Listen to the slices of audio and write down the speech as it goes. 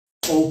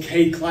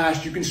Okay,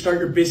 class, you can start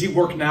your busy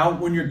work now.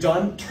 When you're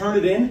done, turn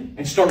it in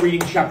and start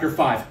reading chapter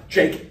 5.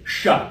 Jake,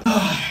 shut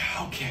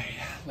up. Okay,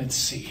 let's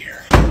see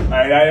here.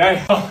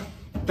 Hey. Oh,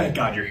 thank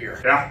God you're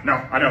here. Yeah, no,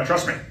 I know,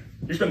 trust me.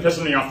 He's been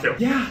pissing me off too.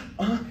 Yeah,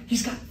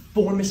 he's got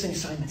 4 missing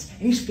assignments,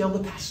 and he's failed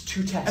the past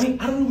 2 tests. I mean,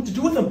 I don't know what to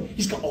do with him.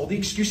 He's got all the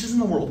excuses in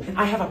the world, and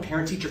I have a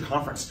parent-teacher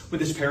conference with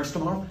his parents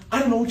tomorrow. I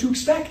don't know what to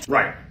expect.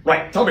 Right.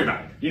 Tell me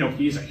about it. You know,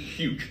 he's a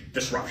huge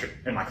disruption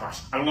in my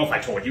class. I don't know if I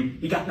told you,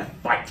 he got in a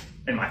fight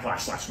in my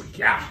class last week.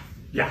 Yeah,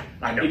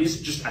 I know. It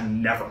is just a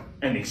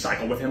never-ending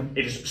cycle with him.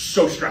 It is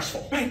so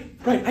stressful. Right.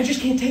 I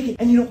just can't take it.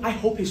 And you know, I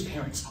hope his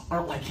parents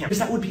aren't like him, because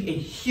that would be a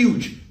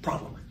huge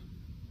problem.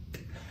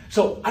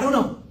 So, I don't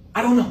know.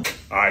 All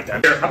right,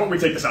 then. Here, how about we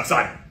take this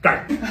outside?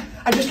 Okay.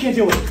 I just can't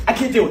deal with it. I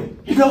can't deal with it.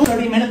 You know,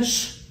 30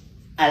 minutes.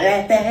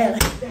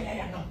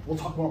 Yeah, no. We'll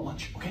talk more at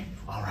lunch, okay?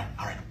 All right.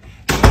 Hey,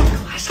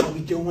 class, how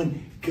we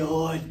doing?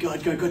 Good.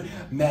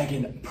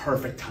 Megan,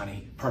 perfect,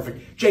 honey.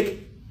 Perfect.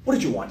 Jake, what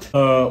did you want?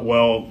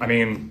 Well, I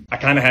mean, I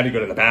kind of had to go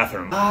to the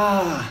bathroom.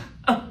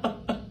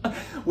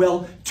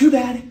 Well, too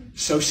bad,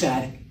 so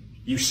sad.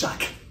 You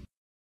suck.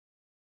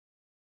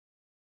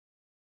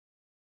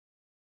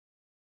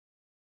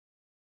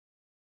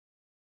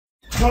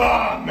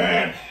 Ah,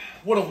 man.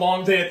 What a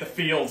long day at the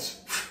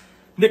fields.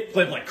 Nick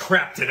played like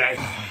crap today.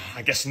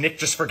 I guess Nick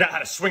just forgot how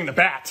to swing the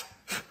bat.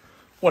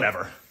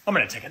 Whatever. I'm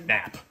gonna take a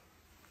nap.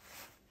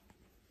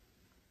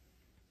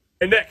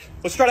 Hey, Nick,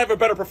 let's try to have a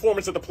better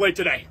performance at the plate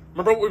today.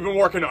 Remember what we've been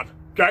working on,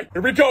 okay?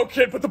 Here we go,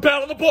 kid. Put the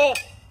bat on the ball.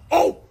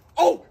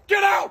 Oh,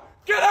 get out!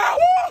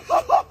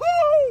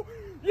 Woo-hoo-hoo!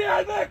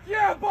 Yeah, Nick,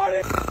 yeah,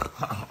 buddy!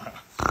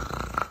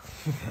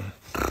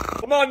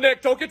 Come on,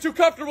 Nick, don't get too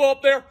comfortable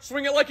up there.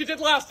 Swing it like you did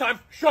last time.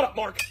 Shut up,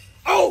 Mark.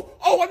 Oh,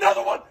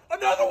 another one!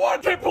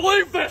 Can't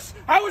believe this!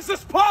 How is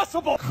this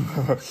possible?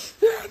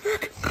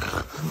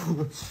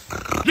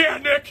 Yeah,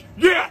 Nick!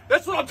 Yeah,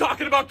 that's what I'm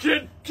talking about,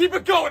 kid! Keep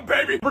it going,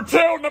 baby!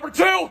 Number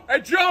two!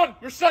 Hey, John,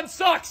 your son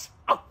sucks!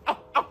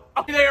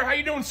 Hey there, how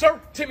you doing,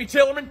 sir? Timmy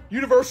Tillerman,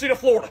 University of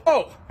Florida.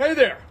 Oh, hey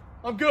there.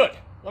 I'm good.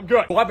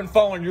 Well, I've been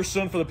following your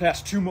son for the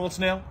past 2 months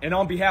now, and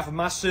on behalf of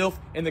myself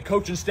and the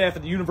coaching staff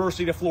at the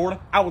University of Florida,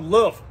 I would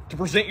love to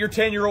present your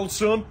 10-year-old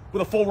son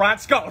with a full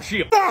ride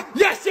scholarship.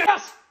 Yes!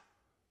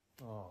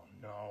 Oh,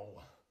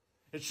 no.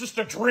 It's just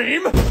a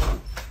dream?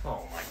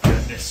 Oh, my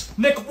goodness.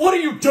 Nick, what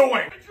are you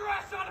doing? Get your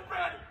ass out of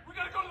bed. We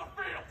gotta go to the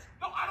field.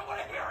 No, I don't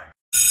want to hear it.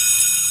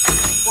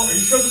 Well, are you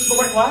sure this is the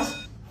right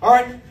class? All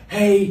right.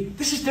 Hey,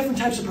 this is different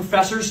types of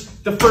professors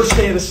the first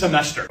day of the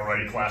semester.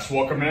 Alrighty, class.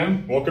 Welcome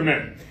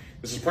in.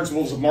 This is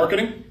Principles of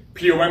Marketing,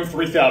 POM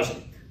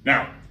 3000.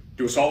 Now,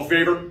 do us all a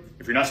favor.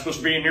 If you're not supposed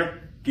to be in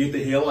here, get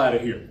the hell out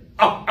of here.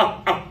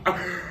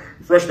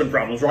 Freshman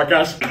problems, right,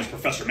 guys? My name is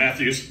Professor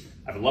Matthews.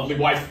 I have a lovely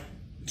wife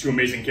and 2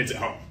 amazing kids at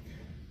home.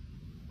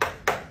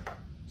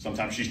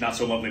 Sometimes she's not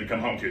so lovely to come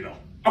home to, though.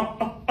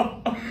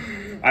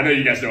 I know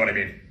you guys know what I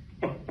mean.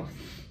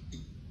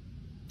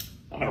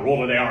 I'm gonna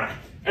roll today, aren't I?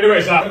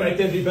 Anyways, all right,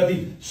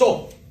 everybody.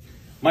 So,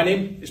 my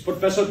name is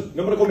Professor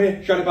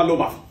Numrakome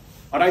Sharibalobov.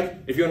 All right?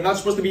 If you're not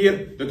supposed to be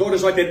here, the door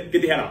is right there.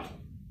 Get the hell out.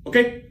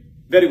 Okay?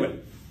 Very well.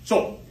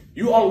 So,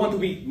 you all want to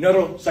be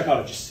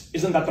neuropsychologists.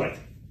 Isn't that right?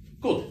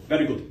 Good.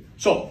 Very good.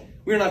 So,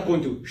 we're not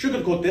going to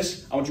sugarcoat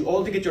this. I want you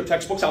all to get your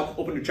textbooks out.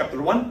 Open to chapter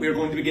 1. We are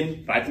going to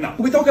begin right now.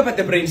 We talk about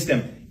the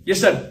brainstem. Yes,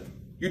 sir.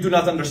 You do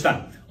not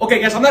understand.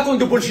 Okay, guys, I'm not going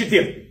to bullshit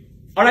here.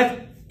 All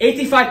right?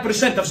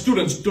 85% of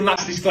students do not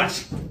this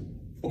class.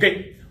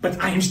 Okay?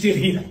 But I am still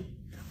here.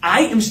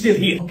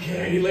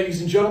 Okay, ladies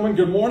and gentlemen,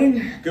 good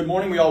morning. Good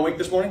morning. We all awake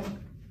this morning?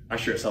 I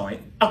sure as hell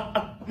ain't.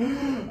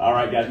 All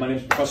right, guys, my name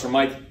is Professor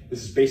Mike.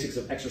 This is Basics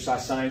of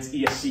Exercise Science,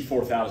 ESC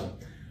 4000.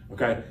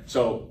 Okay,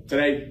 so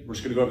today we're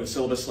just going to go over the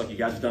syllabus like you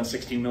guys have done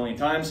 16 million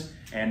times,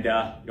 and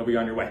you'll be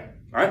on your way.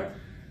 All right?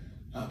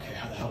 Okay,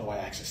 how the hell do I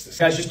access this?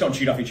 Guys, just don't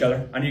cheat off each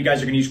other. I know you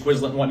guys are going to use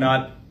Quizlet and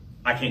whatnot.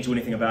 I can't do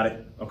anything about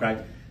it.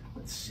 Okay?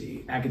 Let's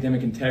see.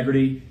 Academic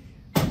integrity.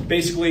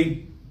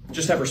 Basically,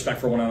 just have respect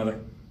for one another.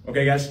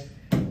 Okay, guys?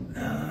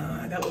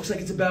 That looks like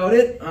it's about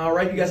it. All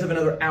right, you guys have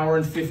another hour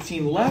and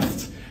 15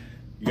 left.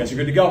 You guys are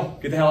good to go.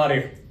 Get the hell out of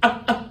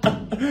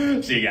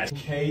here. See you guys.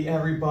 Okay,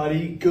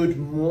 everybody. Good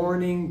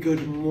morning.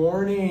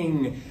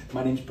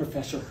 My name's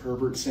Professor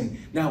Herbertson.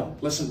 Now,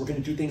 listen, we're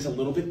going to do things a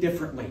little bit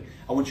differently.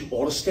 I want you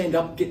all to stand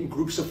up, get in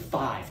groups of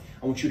 5.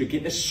 I want you to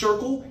get in a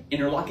circle,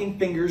 interlocking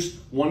fingers.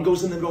 One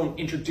goes in the middle and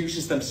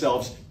introduces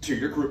themselves to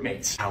your group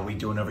mates. How are we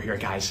doing over here,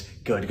 guys?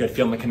 Good.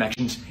 Feeling the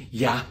connections?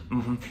 Yeah,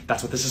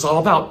 that's what this is all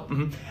about.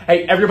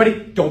 Hey,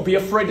 everybody, don't be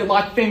afraid to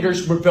lock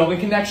fingers. We're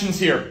building connections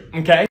here,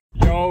 okay?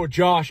 Yo,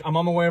 Josh, I'm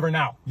on my way over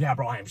now. Yeah,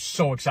 bro, I am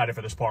so excited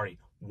for this party.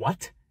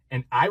 What?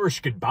 An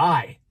Irish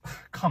goodbye?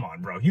 Come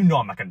on, bro. You know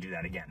I'm not gonna do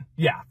that again.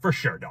 Yeah, for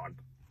sure, dog.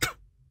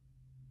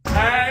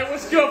 Hey,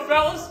 what's good,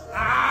 fellas? All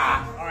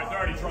right, they're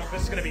already drunk.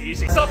 This is gonna be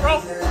easy. What's up,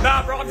 bro?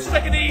 Nah, bro, I'm just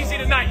taking it easy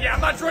tonight. Yeah,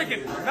 I'm not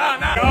drinking.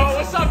 Nah. Yo,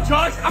 what's up,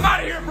 Josh? I'm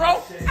out of here,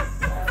 bro.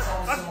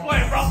 I'm just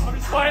playing, bro. I'm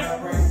just playing.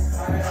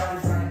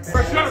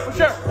 For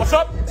sure. What's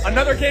up?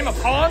 Another game of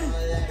Pong?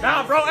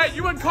 Nah, bro. Hey,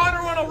 you and Connor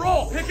are on a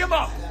roll. Pick him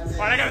up.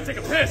 right, I gotta take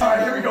a piss. All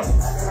right, here we go.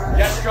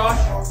 Yes, Josh?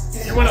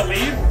 You wanna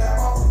leave?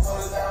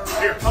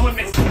 Here, come with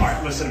me. All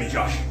right, listen to me,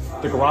 Josh.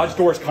 The garage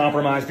door is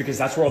compromised because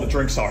that's where all the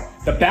drinks are.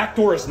 The back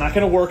door is not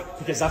gonna work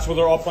because that's where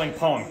they're all playing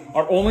Pong.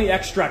 Our only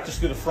extract is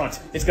through the front.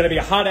 It's gonna be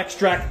a hot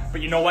extract,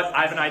 but you know what?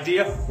 I have an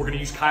idea. We're gonna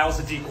use Kyle as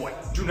a decoy.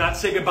 Do not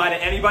say goodbye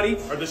to anybody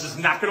or this is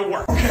not gonna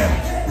work.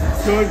 Okay.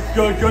 Good.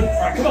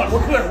 All right, come on,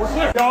 we're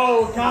clear.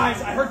 Yo,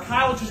 guys, I heard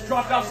Kyle just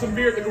dropped off some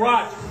beer at the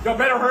garage. Y'all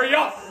better hurry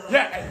up.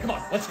 Yeah, hey, come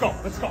on, let's go.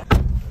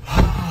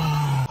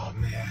 Oh,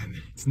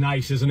 man. It's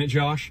nice, isn't it,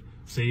 Josh?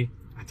 See?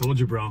 I told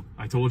you, bro.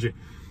 I told you.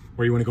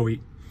 Where you want to go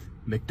eat?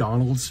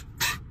 McDonald's?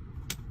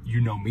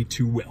 You know me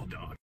too well,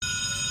 dog.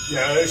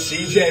 Yo,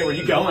 CJ, where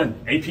you going?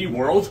 AP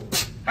World?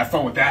 Have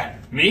fun with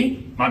that.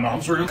 Me? My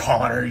mom's room?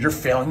 Connor, you're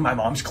failing my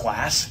mom's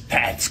class?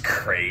 That's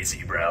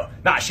crazy, bro.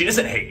 Nah, she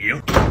doesn't hate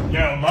you.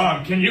 Yo,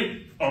 Mom, can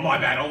you... Oh, my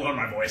bad. I'll lower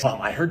my voice.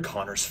 Mom, I heard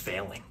Connor's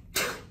failing.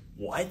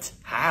 What?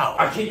 How?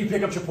 Why can't you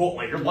pick up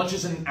Chipotle? Your lunch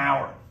is in an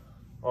hour.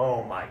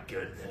 Oh, my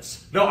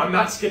goodness. No, I'm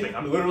not skipping.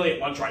 I'm literally at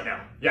lunch right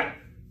now. Yeah.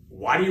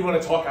 Why do you want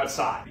to talk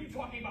outside? What are you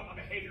talking about my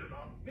behavior, Mom?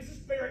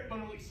 Mrs. Barrett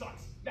literally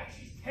sucks. Yeah,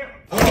 she's terrible.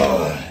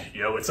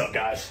 Yo, what's up,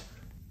 guys?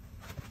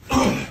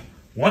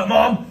 What,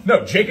 Mom?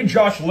 No, Jake and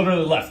Josh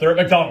literally left. They're at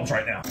McDonald's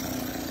right now.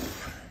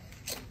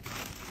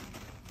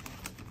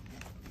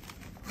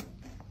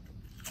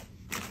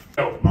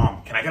 Oh,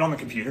 Mom, can I get on the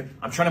computer?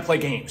 I'm trying to play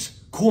games.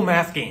 Cool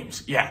math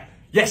games. Yeah.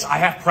 Yes, I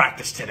have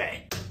practice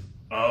today.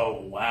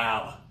 Oh,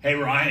 wow. Hey,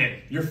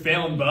 Ryan, you're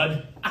failing,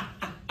 bud.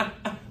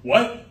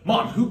 What?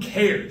 Mom, who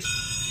cares?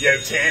 Yo,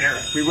 Tanner,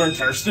 we wearing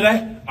turfs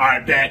today? All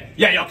right, bet.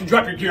 Yeah, y'all can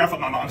drop your gear off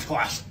at my mom's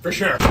class. For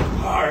sure.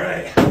 All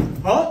right.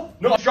 Huh?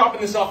 No, I'm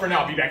dropping this off for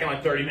now. I'll be back in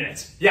like 30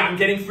 minutes. Yeah, I'm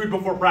getting food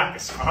before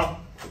practice.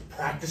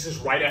 Practice is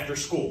right after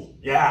school.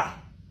 Yeah.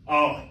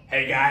 Oh,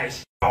 hey,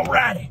 guys.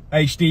 Alrighty.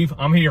 Hey, Steve,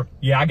 I'm here.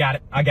 Yeah, I got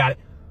it.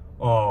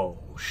 Oh,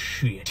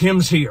 shit.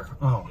 Tim's here.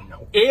 Oh,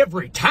 no.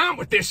 Every time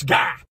with this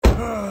guy.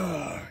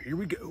 Here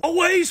we go.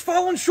 Always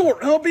falling short,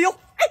 huh, Bill?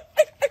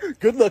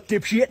 Good luck,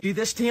 dipshit. See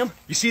this, Tim?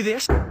 You see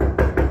this?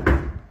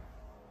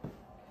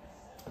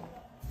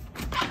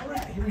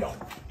 Here we go.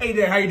 Hey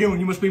there, how you doing?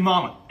 You must be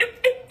Mama.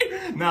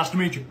 Nice to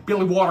meet you.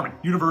 Billy Waterman,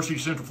 University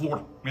of Central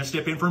Florida. May I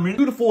step in for a minute?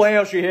 Beautiful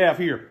house you have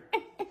here.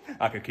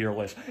 I could care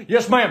less.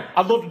 Yes, ma'am.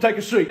 I'd love to take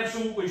a seat.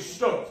 Absolutely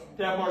stoked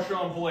to have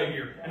Marshawn play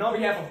here. And on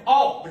behalf of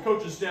all the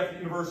coaches and staff at the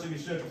University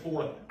of Central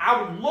Florida,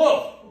 I would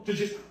love to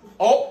just...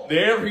 Oh,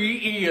 there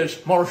he is.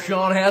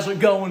 Marshawn, how's it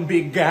going,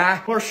 big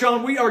guy?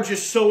 Marshawn, we are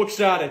just so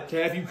excited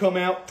to have you come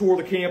out, tour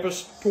the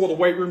campus, tour the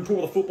weight room,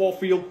 tour the football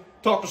field,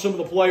 talk to some of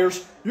the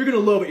players. You're going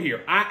to love it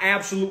here. I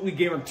absolutely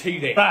guarantee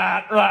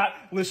that. Right.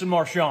 Listen,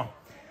 Marshawn,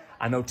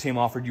 I know Tim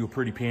offered you a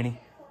pretty penny.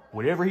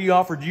 Whatever he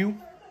offered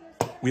you,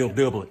 we'll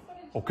double it,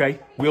 okay?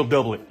 We'll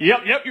double it.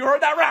 Yep, you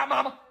heard that right,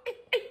 Mama.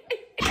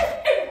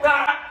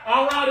 Right.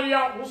 All righty,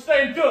 y'all. We'll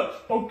stay in touch,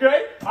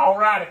 okay? All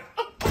righty.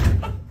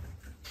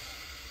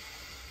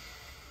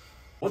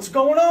 What's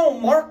going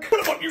on, Mark? Put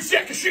him up, you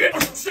sack of shit.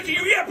 I'm sick of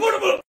you. Yeah, put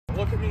him up.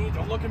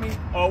 Don't look at me.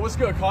 Oh, what's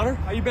good, Connor?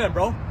 How you been,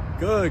 bro?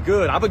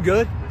 Good. I've been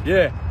good.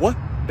 Yeah. What?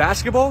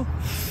 Basketball?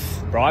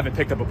 Bro, I haven't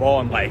picked up a ball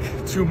in like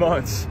 2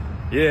 months.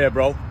 Yeah,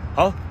 bro.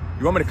 Huh?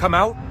 You want me to come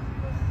out?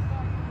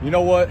 You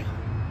know what?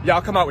 Yeah,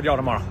 I'll come out with y'all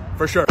tomorrow.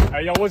 For sure.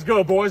 Hey, yo, what's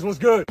good, boys? What's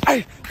good?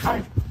 Hey.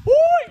 Woo,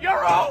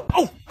 you're out.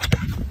 Oh.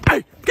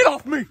 Hey, get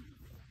off me.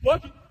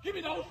 What? Give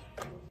me those.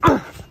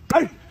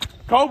 Hey,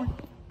 Kobe.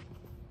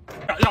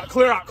 Yeah,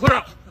 clear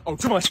out. Oh,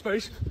 too much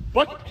space.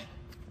 What?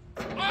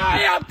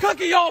 Hey, I'm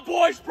cooking y'all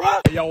boys, bro.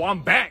 Hey, yo,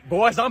 I'm back,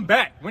 boys. I'm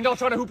back. When y'all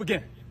trying to hoop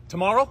again?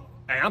 Tomorrow?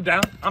 Hey, I'm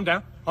down.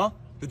 Huh?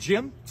 The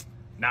gym?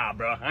 Nah,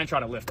 bro. I ain't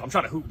trying to lift. I'm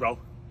trying to hoop, bro.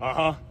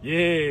 Uh-huh.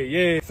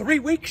 Yeah. 3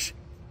 weeks?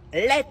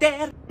 Let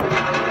that.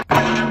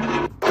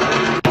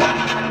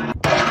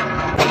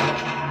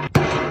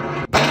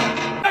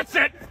 That's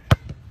it.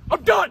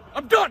 I'm done.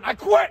 I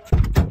quit.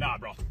 Nah,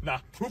 bro. Nah.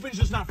 Hooping's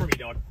just not for me,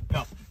 dog.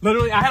 No.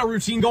 Literally, I had a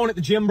routine going at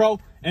the gym, bro.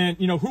 And,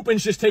 you know,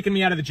 hooping's just taking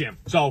me out of the gym.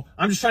 So,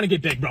 I'm just trying to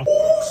get big, bro.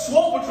 Ooh,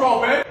 Swole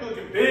Patrol, man.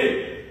 Looking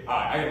big. All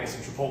right, I gotta get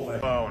some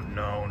Chipotle. Oh,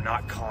 no,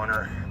 not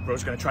Connor.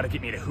 Bro's gonna try to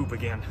get me to hoop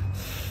again.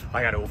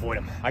 I gotta avoid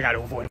him. Hey, I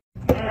told him.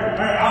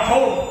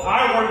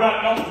 I ain't worried about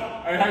it, no.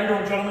 Hey, how you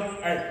doing, gentlemen?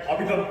 Hey, I'll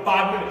be done in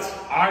 5 minutes.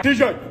 All right.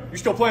 DJ, you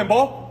still playing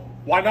ball?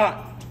 Why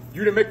not?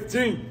 You didn't make the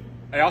team.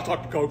 Hey, I'll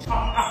talk to coach. Yeah, I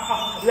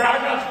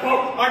got you,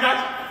 coach. I got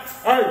you.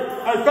 Hey,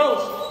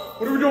 fellas,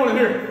 what are we doing in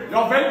here?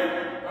 Y'all vaping?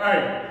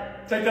 Hey,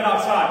 take that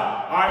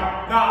outside, all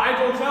right? Nah, I ain't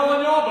gonna tell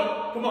on y'all,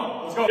 but come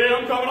on, let's go. Yeah,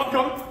 I'm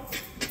coming.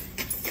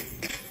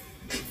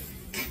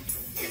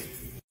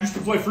 I used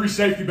to play free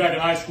safety back in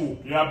high school.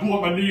 Yeah, I blew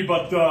up my knee,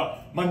 but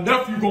my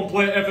nephew gonna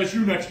play at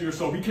FSU next year,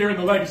 so he carrying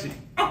the legacy.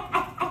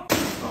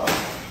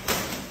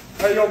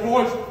 Hey, yo,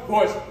 boys,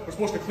 we're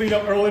supposed to clean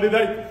up early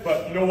today,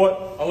 but you know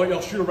what? I'll let y'all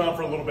shoot around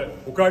for a little bit,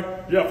 okay?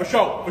 Yeah, for sure.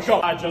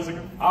 All right,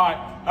 Jessica. All right.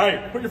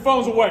 Hey, put your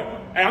phones away.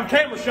 Hey, I'm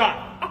camera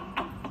shy.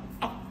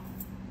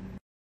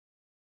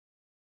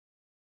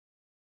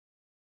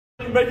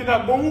 you're making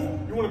that move,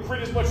 you want to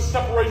create as much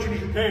separation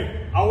as you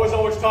can. I was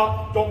always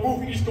taught, don't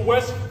move east to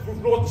west,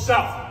 move north to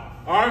south.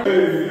 Alright?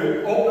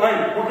 Hey,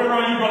 working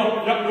around you,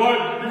 brother. Yep, go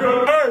ahead.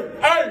 You're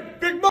good. Hey,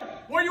 Big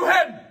Mike, where you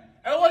heading?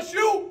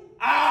 LSU?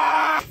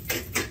 Ah!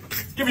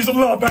 Give me some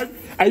love, baby.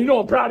 Hey, you know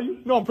I'm proud of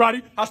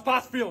you. How's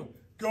Pops feeling?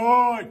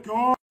 Good.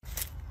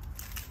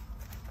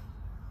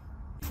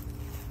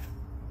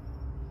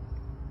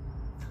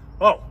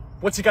 Oh,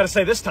 what's he got to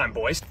say this time,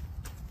 boys?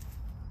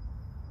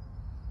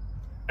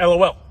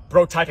 LOL,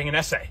 bro typing an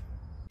essay.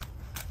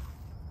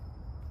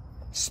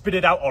 Spit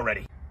it out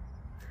already.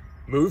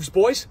 Moves,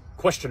 boys?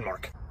 Question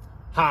mark.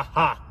 Ha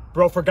ha,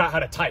 bro forgot how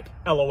to type.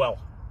 LOL.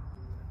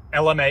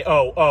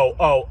 LMAO.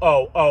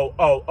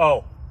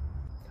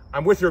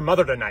 I'm with your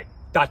mother tonight. ...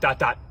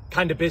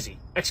 Kinda busy.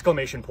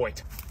 Exclamation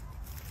point.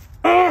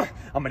 I'm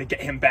gonna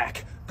get him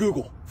back.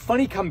 Google,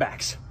 funny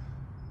comebacks.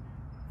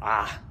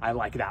 Ah, I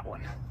like that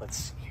one. Let's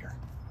see here.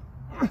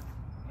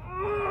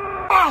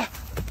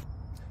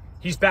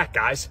 He's back,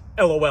 guys.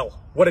 LOL.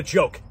 What a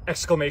joke.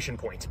 Exclamation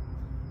point.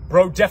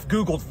 Bro def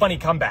Googled funny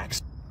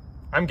comebacks.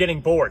 I'm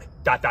getting bored. ...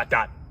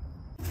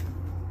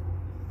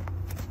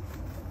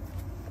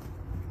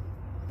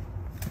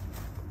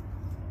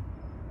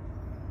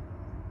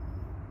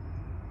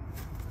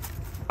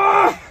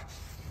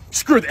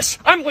 Screw this.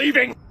 I'm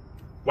leaving.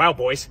 Wow,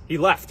 boys. He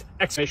left.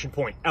 Exclamation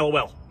point.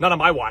 LOL. Not on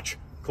my watch.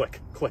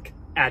 Click.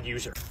 Add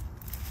user.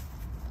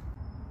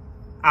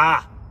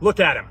 Ah,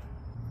 look at him.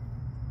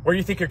 Where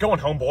you think you're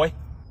going, homeboy?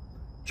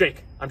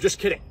 Jake, I'm just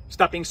kidding.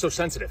 Stop being so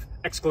sensitive.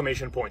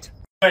 Exclamation point.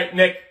 Hey,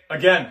 Nick,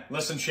 again,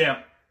 listen,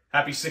 champ.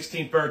 Happy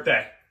 16th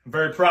birthday. I'm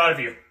very proud of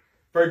you.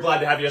 Very glad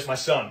to have you as my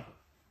son.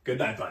 Good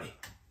night, buddy.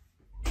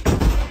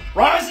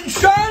 Rise and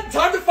shine!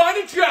 Time to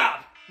find a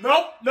job!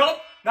 Nope.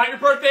 Not your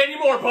birthday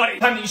anymore, buddy.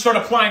 Time that you start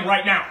applying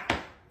right now.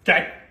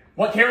 Okay?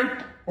 What,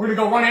 Karen? We're gonna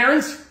go run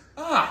errands?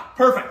 Ah,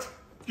 perfect.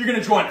 You're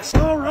gonna join us.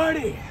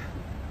 Alrighty.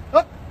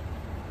 Oh,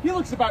 he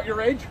looks about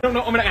your age. No,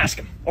 I'm gonna ask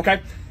him,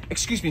 okay?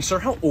 Excuse me, sir,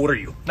 how old are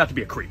you? Not to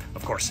be a creep,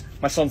 of course.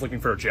 My son's looking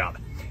for a job.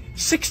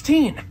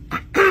 16.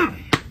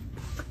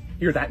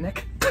 Hear that,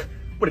 Nick?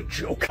 What a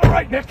joke. All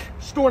right, Nick,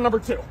 store number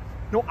 2.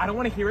 No, I don't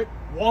want to hear it.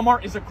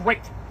 Walmart is a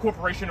great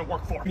corporation to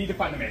work for. We need to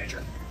find a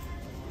manager.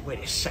 Wait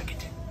a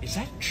second. Is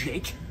that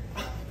Jake?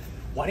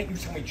 Why didn't you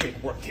tell me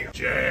Jake worked here?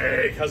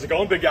 Jake, how's it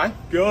going, big guy?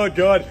 Good.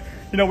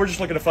 You know, we're just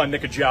looking to find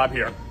Nick a job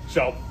here.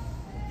 So,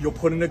 you'll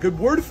put in a good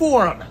word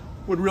for him.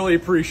 Would really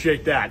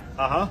appreciate that.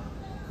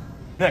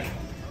 Nick,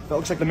 that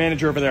looks like the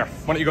manager over there.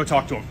 Why don't you go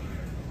talk to him?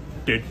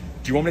 Dude,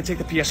 do you want me to take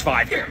the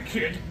PS5? Here,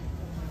 kid.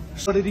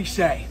 What did he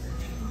say?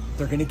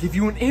 They're gonna give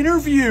you an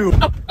interview.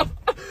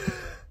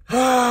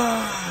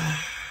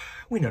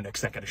 We know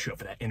Nick's not gonna show up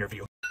for that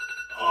interview.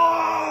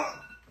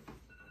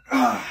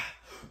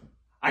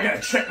 I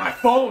gotta check my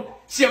phone,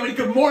 see how many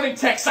good morning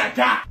texts I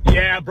got.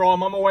 Yeah, bro,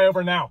 I'm on my way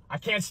over now. I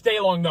can't stay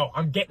long, though.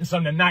 I'm getting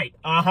some tonight.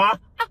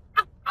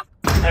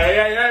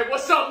 Hey,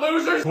 what's up,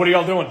 losers? What are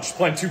y'all doing? Just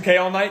playing 2K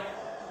all night?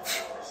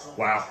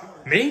 Wow.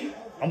 Me?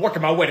 I'm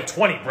working my way to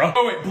 20, bro.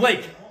 Oh, wait,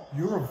 Blake,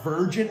 you're a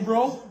virgin,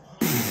 bro?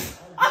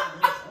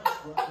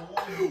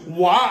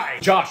 Why?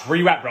 Josh, where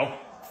you at, bro?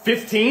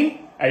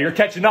 15? Hey, you're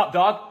catching up,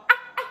 dog.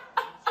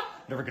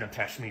 Never gonna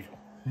touch me, though.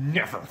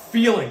 Never.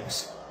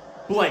 Feelings.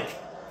 Blake,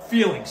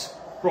 feelings.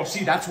 Bro,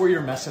 see, that's where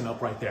you're messing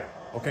up right there,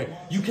 okay?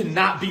 You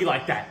cannot be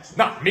like that.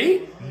 Not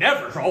me?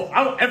 Never, bro.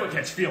 I don't ever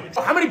catch feelings.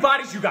 How many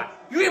bodies you got?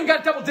 You even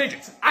got double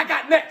digits. I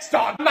got next,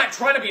 dog. I'm not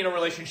trying to be in a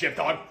relationship,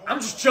 dog. I'm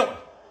just chilling.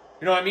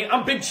 You know what I mean?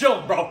 I'm big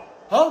chilling, bro.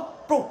 Huh?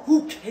 Bro,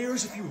 who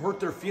cares if you hurt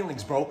their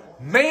feelings, bro?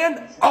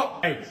 Man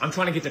up. Hey, I'm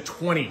trying to get to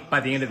 20 by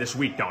the end of this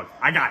week, dog.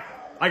 I got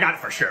it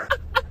for sure.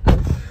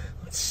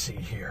 Let's see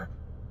here.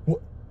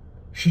 What?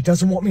 She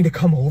doesn't want me to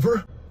come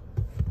over?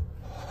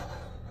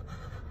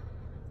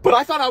 But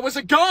I thought I was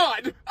a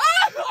god!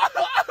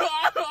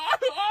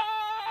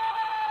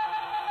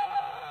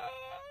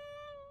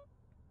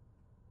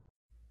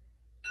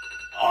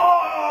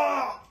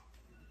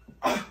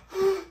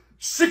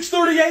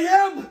 6:30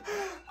 a.m.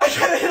 I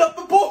gotta hit up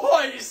the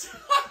boys!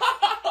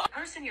 The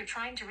person you're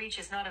trying to reach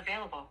is not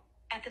available.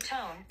 At the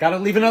tone, Gotta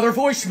leave another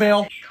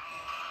voicemail.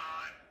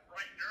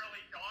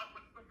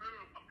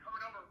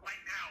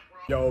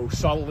 Yo,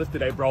 solid lift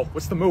today, bro.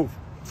 What's the move?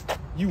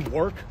 You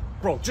work?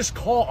 Bro, just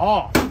call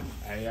off.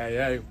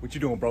 Hey, what you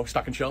doing, bro?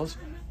 Stocking shelves?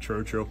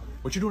 True.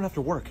 What you doing after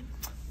work?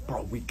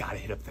 Bro, we gotta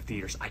hit up the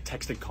theaters. I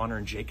texted Connor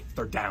and Jake.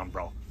 They're down,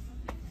 bro.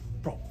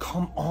 Bro,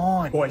 come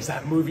on. Boys,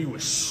 that movie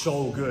was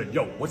so good.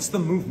 Yo, what's the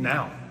move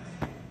now?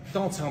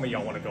 Don't tell me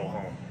y'all want to go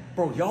home.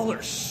 Bro, y'all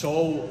are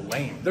so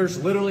lame.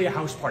 There's literally a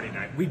house party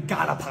night. We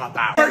gotta pop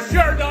out. For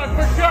sure, dog,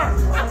 for sure.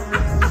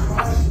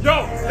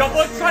 Yo,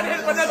 boys trying to hit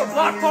up another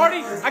block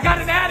party? I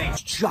got an addy.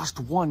 It's just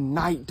one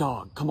night,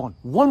 dog. Come on,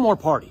 one more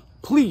party.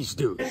 Please,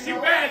 dude. It's you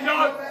bad,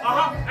 dog.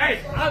 Hey,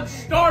 I'm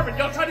starving.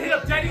 Y'all trying to hit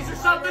up Denny's or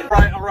something?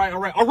 All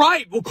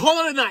right. We'll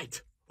call it a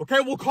night.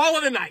 Okay, we'll call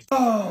it a night.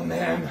 Oh,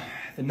 man.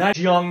 The night's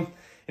young,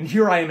 and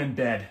here I am in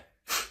bed.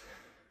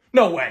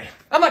 No way.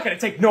 I'm not gonna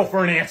take no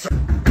for an answer.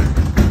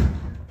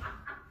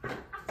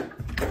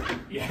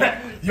 Yeah,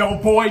 Yo,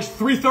 boys,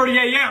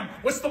 3:30 a.m.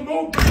 What's the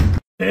move?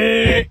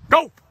 Hey,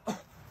 go!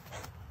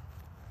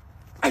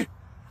 Hey,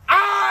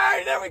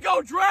 there we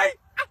go, Dre!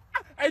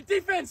 Hey,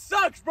 defense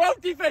sucks, bro.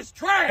 Defense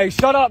trash. Hey,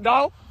 shut up,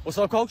 dog. What's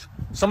up, coach?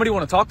 Somebody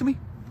want to talk to me?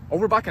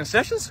 Over by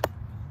concessions?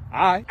 All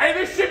right. Hey,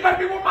 this shit might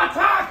be worth my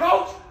time,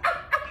 coach.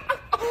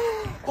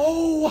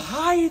 Oh,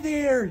 hi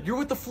there. You're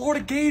with the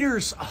Florida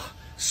Gators. Oh,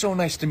 so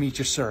nice to meet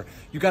you, sir.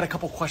 You got a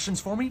couple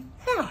questions for me?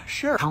 Yeah,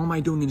 sure. How am I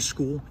doing in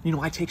school? You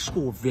know, I take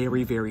school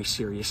very, very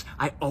serious.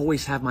 I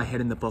always have my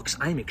head in the books.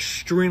 I'm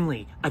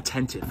extremely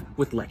attentive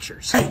with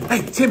lectures.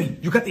 Hey, Timmy,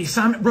 you got the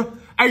assignment, bro?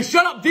 Hey,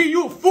 shut up, D.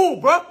 You a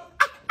fool, bro.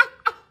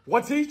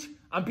 What, Teach?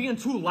 I'm being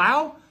too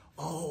loud?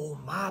 Oh,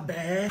 my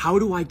bad. How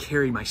do I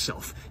carry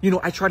myself? You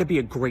know, I try to be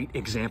a great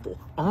example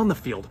on the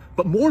field,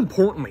 but more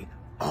importantly,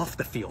 off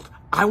the field.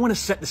 I want to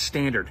set the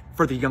standard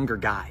for the younger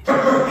guys.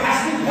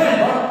 Pass me the pen,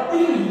 bro. What do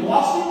you mean, you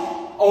lost it?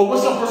 Oh,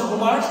 what's up, Principal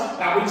Myers?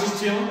 We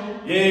just chilling?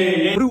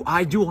 Yeah. What do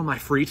I do on my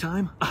free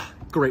time?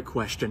 Great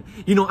question.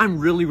 You know, I'm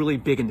really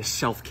big into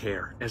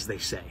self-care, as they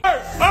say.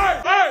 Hey!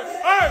 Nah,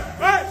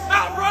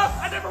 bro!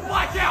 I never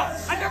black out!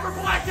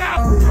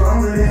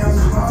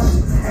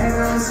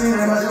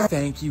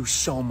 Thank you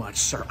so much,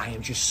 sir. I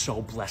am just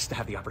so blessed to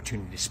have the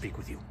opportunity to speak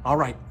with you. All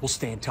right, we'll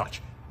stay in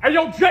touch. Hey,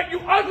 yo, Jet, you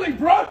ugly,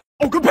 bro!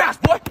 Oh, good pass,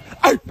 boy!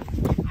 Hey!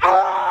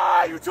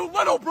 You too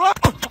little, bro!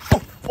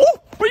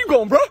 Oh, where you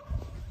going, bro?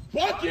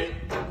 Bucket!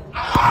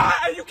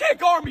 You can't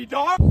guard me,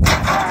 dog!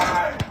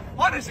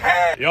 On his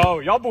head! Yo,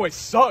 y'all boys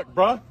suck,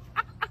 bro.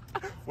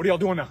 What are y'all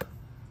doing now?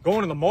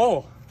 Going to the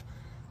mall?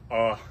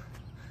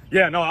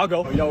 Yeah, no, I'll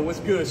go. Yo, what's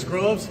good,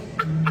 scrubs?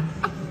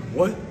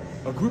 What?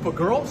 A group of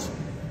girls?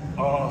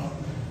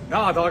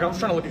 Nah, dog, I'm just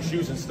trying to look at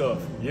shoes and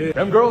stuff. Yeah.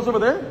 Them girls over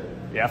there?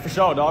 Yeah, for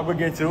sure, dog. We'll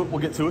get to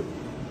it.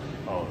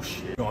 Oh,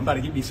 shit. Yo, I'm about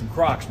to get me some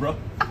Crocs, bro.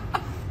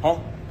 Huh?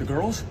 The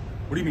girls?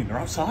 What do you mean? They're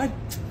outside?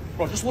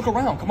 Bro, just look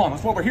around. Come on,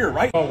 that's why we're here,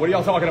 right? Oh, what are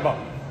y'all talking about?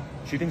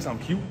 She thinks I'm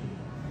cute?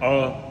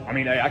 I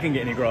mean, I can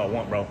get any girl I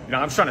want, bro. You know,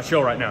 I'm just trying to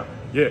chill right now.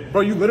 Yeah.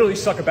 Bro, you literally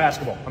suck at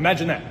basketball.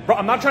 Imagine that. Bro,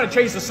 I'm not trying to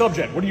change the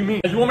subject. What do you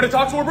mean? You want me to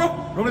talk to her, bro? You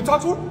want me to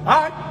talk to her? All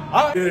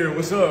right. Yeah,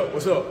 what's up?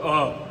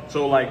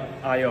 So, like,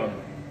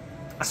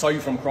 I saw you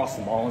from across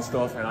the mall and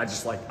stuff, and I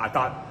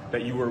thought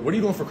that you were, what are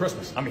you doing for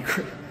Christmas? I mean,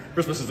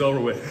 Christmas is over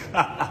with.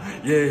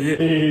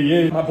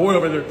 Yeah. My boy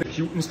over there,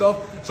 cute and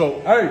stuff.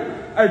 So,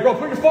 hey, bro,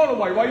 put your phone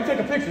away. Why are you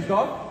taking pictures,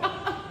 dog?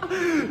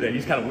 Yeah,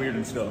 he's kind of weird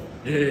and stuff.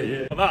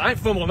 Yeah. Well, I ain't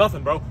filming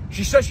nothing, bro.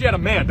 She said she had a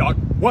man, dog.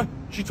 What?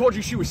 She told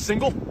you she was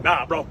single?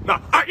 Nah, bro. Nah.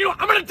 All right, you know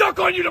what? I'm gonna dunk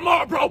on you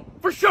tomorrow, bro.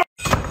 For sure.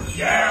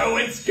 Yo,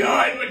 it's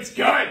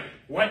good.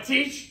 What,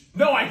 Teach?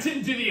 No, I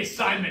didn't do the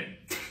assignment.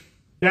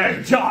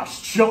 Yo,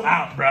 Josh, chill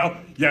out, bro.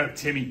 Yo,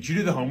 Timmy, did you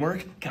do the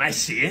homework? Can I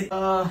see it?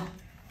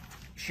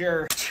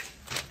 Sure.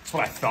 That's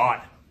what I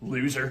thought,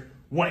 loser.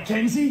 What,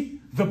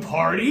 Kenzie? The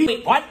party?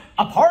 Wait, what?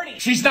 A party?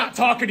 She's not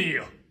talking to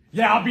you.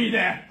 Yeah, I'll be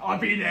there.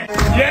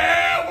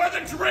 Yeah, where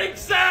the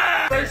drinks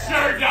at? For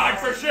sure, dog,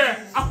 for sure.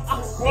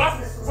 What?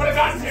 What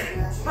about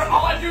Timmy? Bro,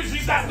 all I do is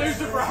use that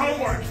loser for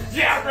homework.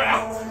 Yeah,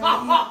 bro.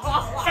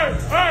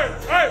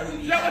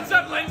 Hey. Yeah, what's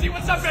up, Lindsay?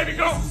 What's up, baby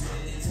girl?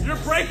 You're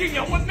breaking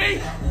up with me?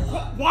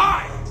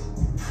 Why?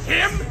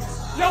 Him?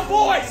 Yo,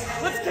 boys,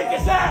 let's kick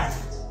his ass.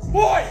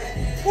 Boys.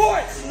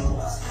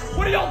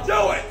 What are y'all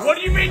doing? What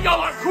do you mean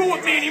y'all aren't cool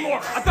with me anymore?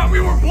 I thought we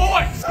were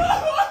boys.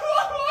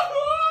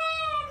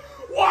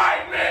 Why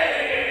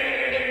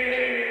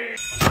me?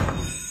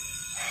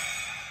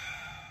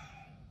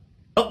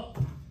 Oh.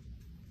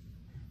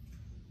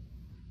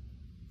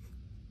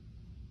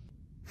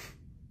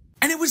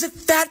 And it was at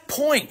that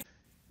point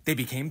they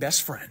became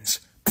best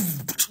friends.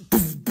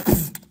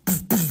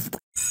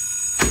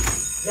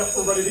 Yep,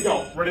 we're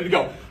ready to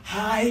go.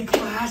 Hi,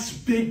 class,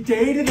 big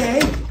day today.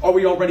 Are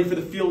we all ready for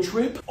the field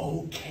trip?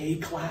 Okay,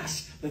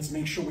 class, let's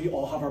make sure we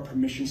all have our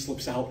permission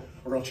slips out,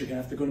 or else you're gonna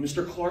have to go to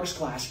Mr. Clark's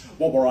class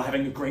while we're all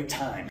having a great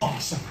time.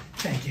 Awesome,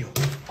 thank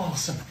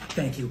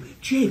you.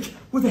 Jake,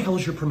 where the hell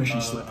is your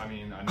permission slip? I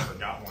mean, I never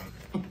got one.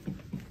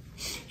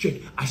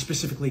 Jake, I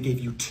specifically gave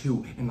you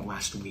 2 in the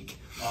last week.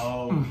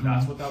 Oh,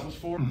 that's what that was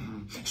for?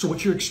 So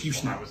what's your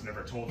excuse now? I was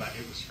never told that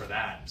it was for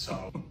that,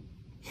 so...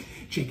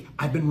 Jake,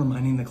 I've been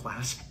reminding the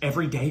class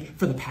every day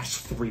for the past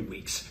 3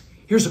 weeks.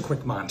 Here's a quick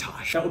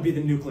montage. That would be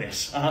the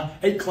nucleus.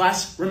 Hey,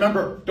 class,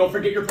 remember, don't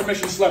forget your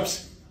permission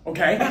slips,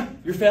 okay?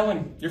 You're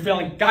failing.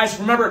 Guys,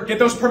 remember, get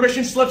those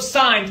permission slips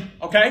signed,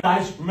 okay?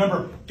 Guys,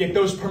 remember, get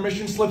those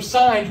permission slips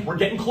signed. We're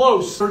getting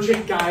close.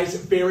 Urgent, guys,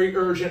 very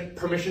urgent.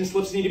 Permission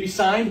slips need to be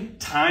signed.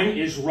 Time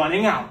is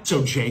running out.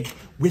 So, Jake,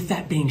 with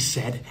that being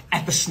said,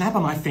 at the snap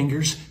of my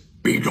fingers,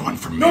 be gone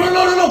from me.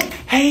 No.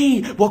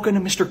 Hey, welcome to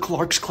Mr.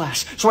 Clark's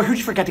class. So I heard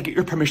you forgot to get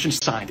your permission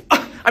signed.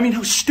 I mean,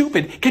 how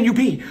stupid can you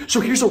be?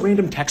 So here's a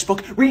random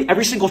textbook. Read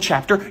every single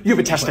chapter. You have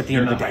a test at the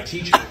end of the day.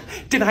 Teacher.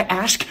 Did I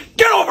ask?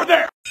 Get over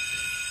there!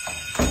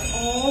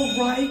 All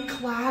right,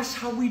 class.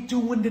 How we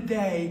doing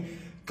today?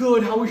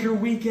 Good. How was your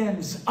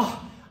weekends?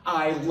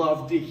 I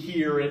love to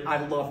hear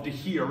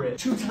it.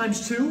 2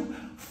 times 2,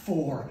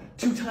 4.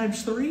 2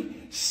 times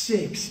 3,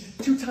 6.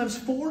 2 times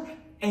 4,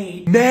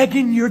 8.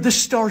 Megan, you're the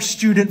star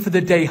student for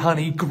the day,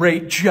 honey.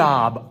 Great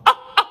job.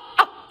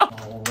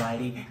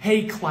 Alrighty.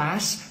 Hey,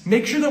 class,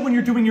 make sure that when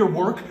you're doing your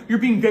work, you're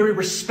being very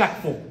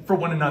respectful for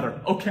one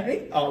another,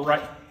 okay? All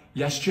right.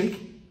 Yes, Jake?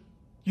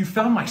 You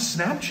found my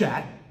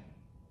Snapchat?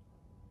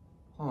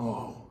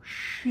 Oh,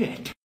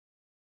 shit.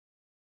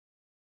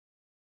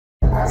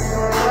 That's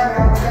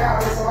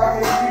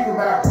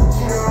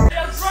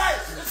right!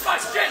 It's my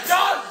shit,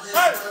 dog!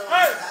 Hey!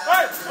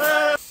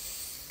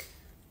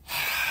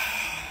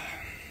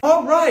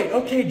 All right,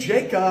 okay,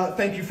 Jake,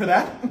 thank you for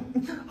that.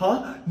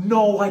 Huh?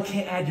 No, I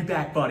can't add you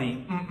back,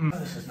 buddy.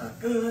 This is not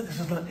good, this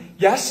is not...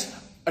 Yes?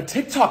 A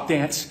TikTok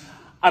dance?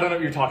 I don't know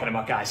what you're talking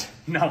about, guys.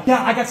 No.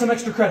 Yeah, I got some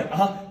extra credit,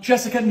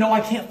 Jessica, no,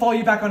 I can't follow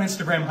you back on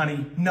Instagram,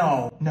 honey.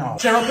 No.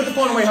 Sarah, put the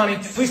phone away, honey.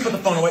 Please put the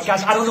phone away.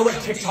 Guys, I don't know what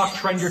TikTok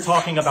trend you're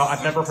talking about.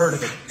 I've never heard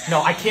of it.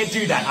 No, I can't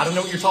do that. I don't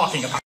know what you're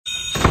talking about.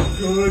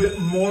 Good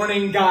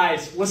morning,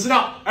 guys. Listen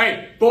up.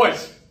 Hey,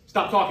 boys,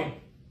 stop talking.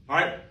 All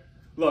right?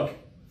 Look,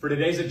 for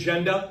today's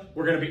agenda,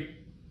 we're going to be...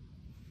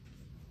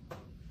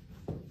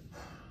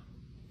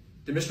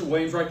 Did Mr.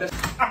 Williams write this?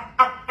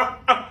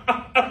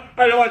 I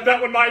didn't like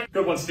that one, Mike.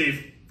 Good one,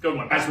 Steve. Good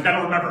one. Guys, we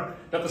gotta remember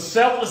that the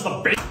cell is the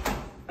base.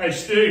 Hey,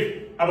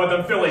 Steve, how about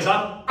them Phillies,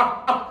 huh?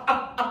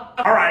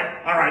 All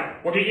right.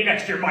 We'll get you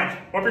next year, Mike.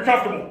 Hope you're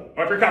comfortable.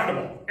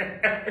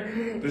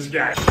 This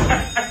guy.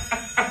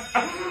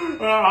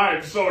 Oh, I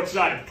am so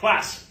excited.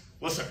 Class,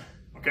 listen,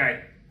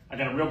 okay? I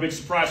got a real big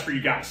surprise for you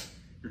guys.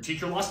 Your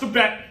teacher lost a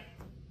bet,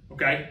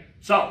 okay?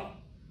 So,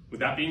 with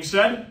that being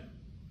said,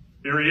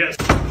 here he is.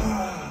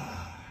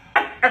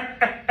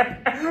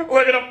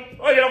 Look at him.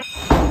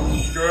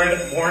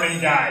 Good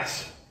morning,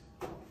 guys.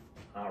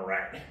 All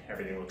right,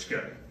 everything looks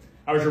good.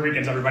 How was your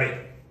weekends, everybody?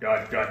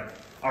 Good.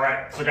 All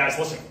right, so guys,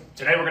 listen.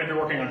 Today we're going to be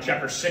working on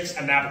chapter 6,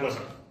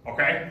 anabolism,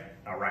 okay?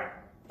 All right.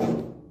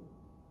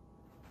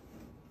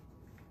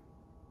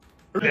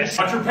 This.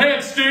 Watch your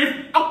pants,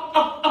 Steve. Look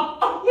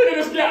at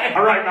this guy.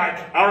 All right,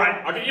 Mike. All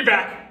right, I'll get you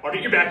back.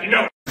 You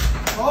know it.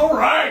 All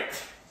right,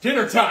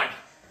 dinner time.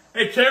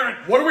 Hey, Karen,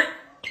 what are we...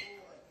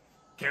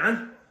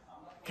 Karen?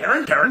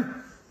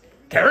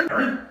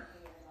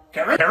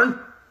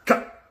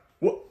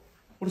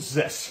 What is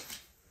this?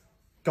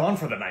 Gone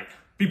for the night.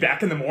 Be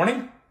back in the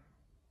morning?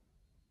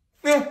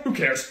 Who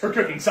cares? Her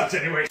cooking sucks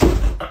anyways.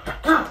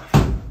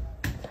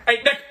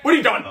 Hey, Nick, what are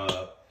you doing?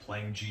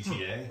 Playing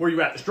GTA. Where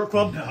you at? The strip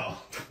club?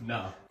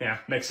 No. Yeah,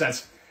 makes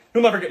sense.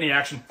 You'll never get any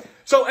action.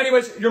 So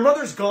anyways, your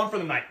mother's gone for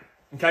the night,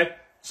 okay?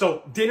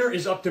 So dinner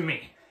is up to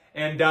me.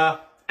 And I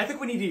think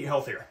we need to eat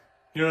healthier.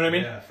 You know what I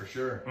mean? Yeah, for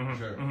sure.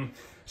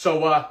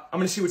 So I'm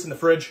gonna see what's in the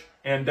fridge,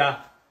 and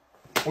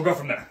we'll go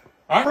from there.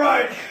 All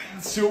right,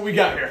 let's see what we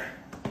got here.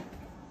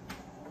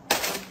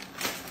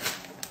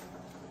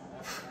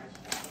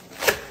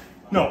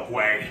 No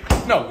way.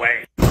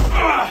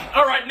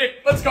 All right, Nick,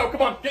 let's go.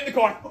 Come on, get in the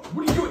car.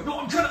 What are you doing? No,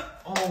 I'm trying to...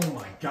 Oh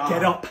my God.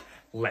 Get up.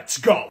 Let's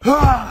go.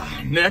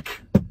 Nick,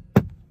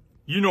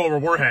 you know where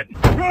we're heading.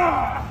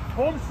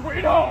 Home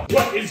sweet home.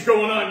 What is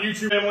going on,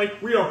 YouTube family?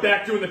 We are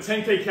back doing the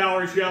 10K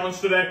calorie challenge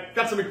today.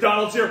 Got some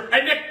McDonald's here.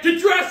 Hey, Nick, get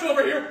your ass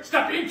over here.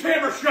 Stop being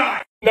camera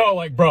shy. No,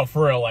 like, bro,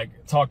 for real,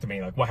 like, talk to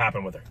me. Like, what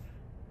happened with her?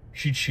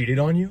 She cheated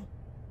on you?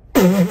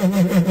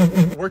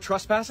 We're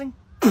trespassing?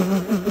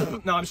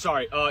 No, I'm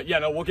sorry. Yeah,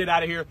 no, we'll get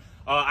out of here.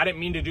 I didn't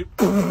mean to do...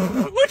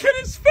 Look at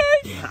his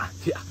face!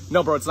 Yeah.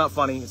 No, bro, it's not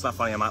funny.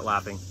 I'm not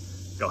laughing.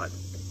 Go ahead.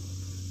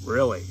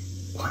 Really?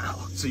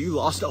 Wow. So you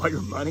lost all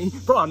your money?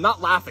 Bro, I'm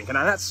not laughing. Can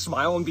I not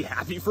smile and be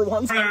happy for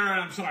once?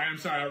 I'm sorry.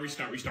 I'll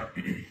restart.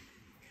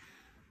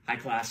 Hi,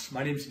 class.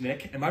 My name's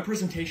Nick, and my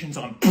presentation's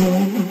on...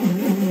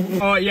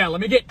 yeah, let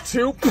me get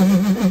 2.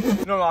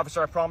 No,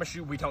 officer, I promise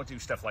you we don't do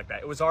stuff like that.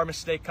 It was our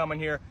mistake coming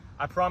here.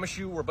 I promise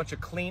you we're a bunch of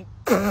clean...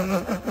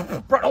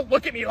 Bro, don't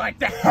look at me like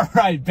that! All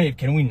right, babe,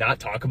 can we not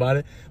talk about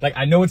it? Like,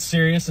 I know it's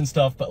serious and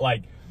stuff, but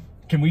like...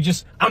 Can we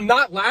just... I'm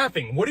not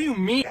laughing. What do you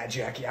mean? Yeah,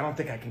 Jackie, I don't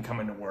think I can come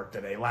into work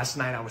today. Last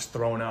night I was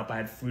throwing up. I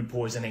had food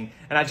poisoning.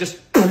 And I just...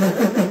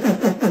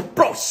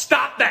 Bro,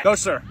 stop that! No,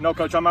 sir. No,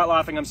 coach, I'm not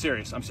laughing. I'm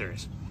serious.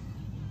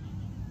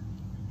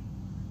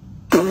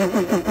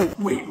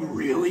 Wait,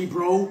 really,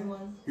 bro?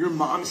 Your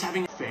mom's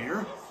having an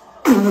affair?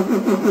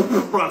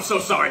 Bro, I'm so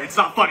sorry. It's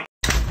not funny.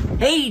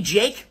 Hey,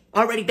 Jake.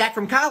 Already back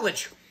from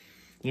college.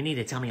 You need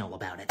to tell me all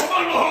about it. Come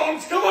on,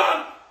 Mahomes. Come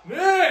on!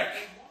 Nick!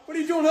 What are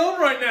you doing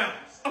home right now?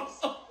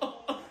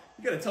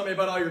 You gotta tell me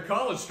about all your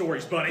college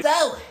stories, buddy.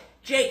 So,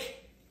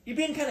 Jake, you've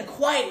been kind of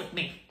quiet with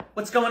me.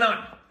 What's going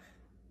on?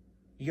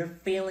 You're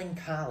failing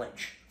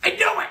college. I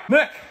knew it!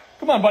 Nick,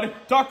 come on, buddy.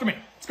 Talk to me.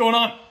 What's going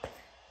on?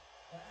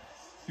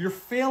 You're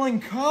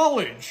failing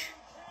college.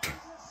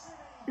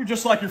 You're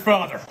just like your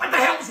father. What the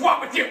hell is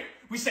wrong with you?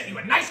 We sent you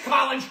a nice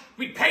college,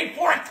 we paid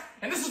for it,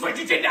 and this is what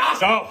you did to us!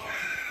 Oh,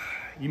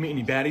 you meet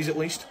any baddies at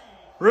least?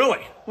 Really?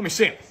 Let me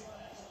see him.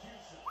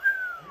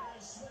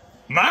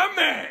 My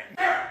man!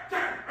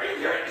 Are you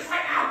hearing this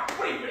right now?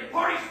 What are you doing?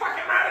 Parties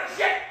fucking around and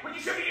shit when you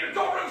should be in your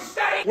dorm room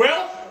studying?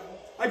 Well,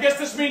 I guess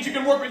this means you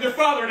can work with your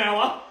father now,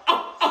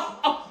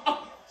 huh?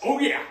 Oh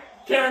yeah.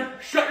 Karen,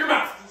 shut your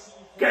mouth.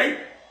 Okay?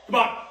 Come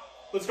on.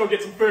 go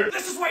get some food.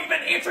 This is why you've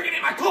been answering any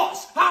of my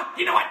calls, huh?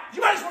 You know what?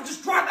 You might as well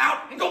just drop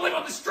out and go live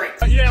on the street.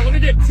 Yeah, let me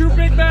get 2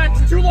 Big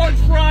Macs, 2 large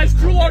fries,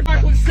 2 large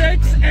chocolate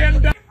shakes,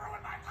 and... Ruin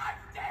my life,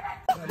 damn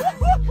it!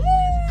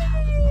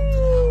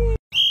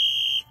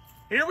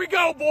 Here we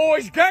go,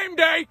 boys. Game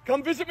day.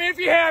 Come visit me if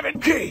you haven't.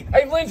 Okay.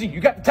 Hey, Lindsay,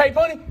 you got the tape,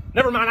 honey?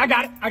 Never mind. I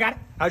got it.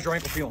 How's your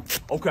ankle feeling?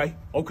 Okay.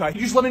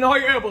 You just let me know how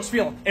your elbow's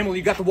feeling. Emily,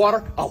 you got the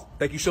water? Oh,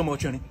 thank you so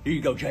much, honey. Here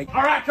you go, Jake.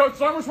 All right, Coach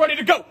Summers, ready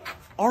to go.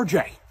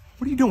 RJ,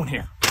 what are you doing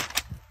here?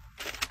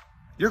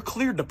 You're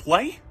cleared to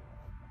play?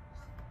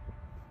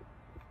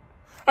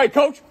 Hey,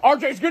 Coach,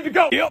 RJ's good to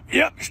go. Yep.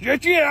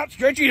 Stretch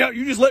it out.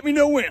 You just let me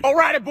know when. All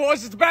righty,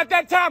 boys. It's about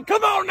that time.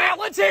 Come on now.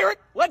 Let's hear it.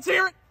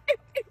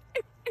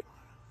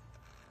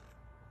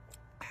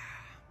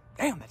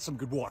 Damn, that's some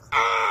good water.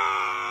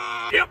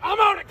 Yep, I'm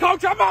on it,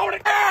 Coach. I'm on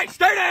it. Hey,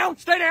 stay down.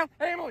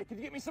 Hey, Emily, can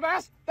you get me some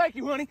ice? Thank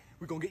you, honey.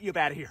 We're going to get you up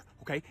out of here,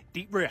 okay?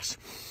 Deep breaths.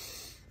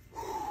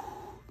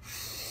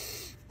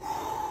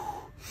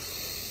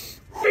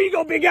 Here you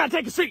go, big guy.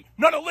 Take a seat.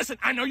 No, listen.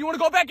 I know you want to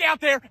go back out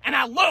there, and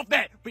I love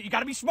that, but you got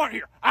to be smart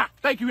here.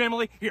 Thank you,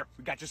 Emily. Here,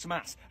 we got you some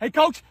ice. Hey,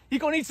 Coach, you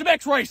going to need some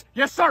x-rays.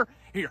 Yes, sir.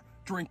 Here.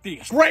 Drink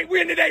this. Great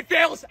win today,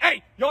 fellas.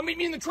 Hey, y'all meet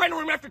me in the training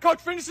room after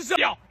Coach finishes up.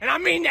 Y'all, and I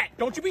mean that.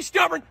 Don't you be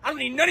stubborn. I don't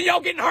need none of y'all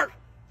getting hurt.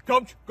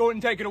 Coach, go ahead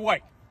and take it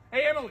away.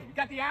 Hey, Emily, you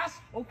got the ice?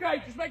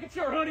 Okay, just making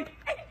sure, honey.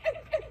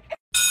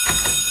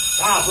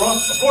 Bro,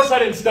 of course I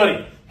didn't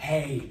study.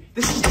 Hey,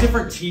 this is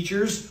different,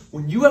 teachers.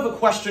 When you have a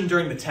question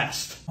during the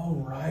test.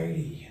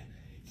 Alrighty.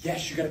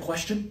 Yes, you got a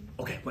question?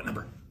 Okay, what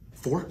number?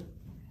 4?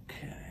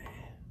 Okay.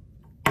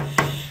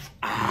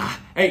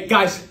 Hey,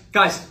 guys,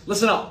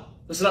 listen up.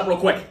 Listen up real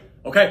quick.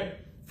 Okay,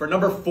 for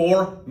number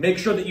 4, make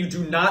sure that you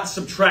do not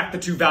subtract the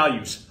 2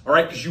 values, all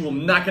right? Because you will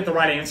not get the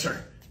right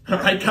answer. All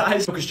right,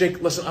 guys? Because,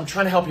 Jake, listen, I'm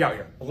trying to help you out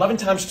here. 11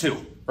 times 2,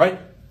 right?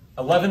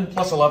 11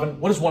 plus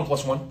 11, what is 1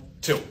 plus 1?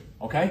 2,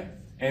 okay?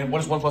 And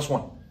what is 1 plus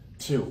 1?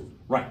 2,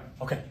 right,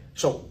 okay.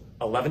 So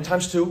 11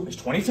 times 2 is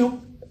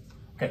 22.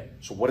 Okay,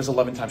 so what is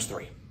 11 times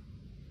 3?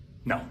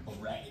 No.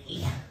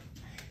 Alrighty.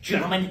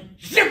 Gentlemen,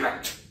 zero.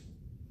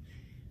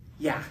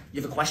 Yeah,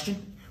 you have a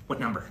question?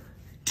 What number?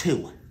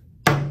 2.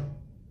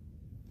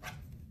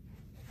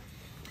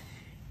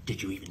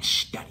 Did you even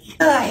study?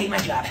 I hate my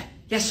job.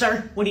 Yes,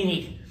 sir. What do you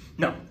need?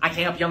 No, I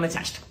can't help you on the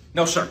test.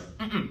 No, sir.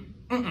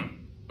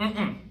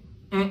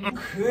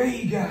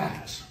 Okay,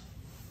 guys.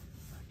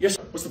 Yes,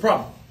 sir. What's the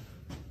problem?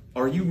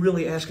 Are you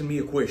really asking me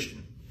a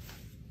question?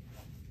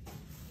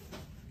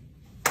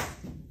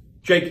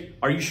 Jake,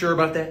 are you sure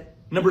about that?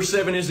 Number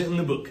 7 isn't in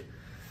the book.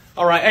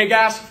 All right, hey,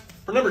 guys,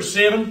 for number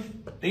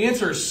 7, the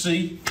answer is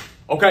C.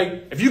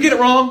 Okay, if you get it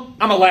wrong,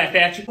 I'm gonna laugh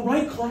at you. All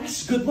right,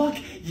 class, good luck.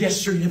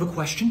 Yes, sir, you have a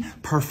question?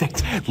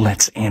 Perfect.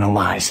 Let's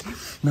analyze.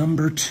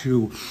 Number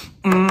 2.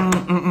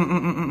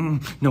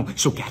 No,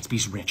 so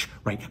Gatsby's rich,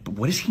 right? But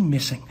what is he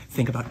missing?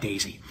 Think about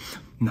Daisy.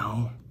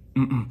 No.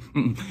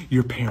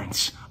 Your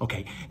parents,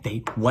 okay?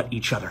 They what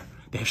each other?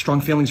 They have strong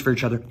feelings for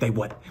each other. They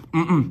what?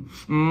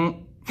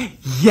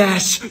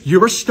 Yes,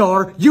 you're a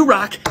star. You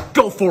rock.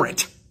 Go for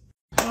it.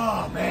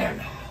 Oh,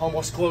 man.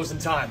 Almost closing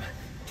time.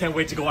 Can't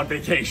wait to go on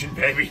vacation,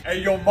 baby.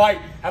 Hey, yo, Mike,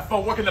 have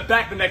fun working the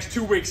back the next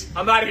 2 weeks.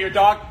 I'm out of here,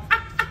 dog.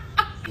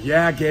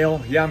 Yeah,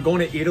 Gail. Yeah, I'm going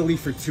to Italy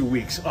for 2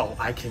 weeks. Oh,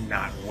 I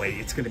cannot wait.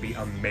 It's going to be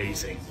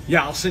amazing.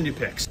 Yeah, I'll send you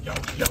pics. Yo,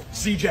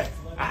 CJ.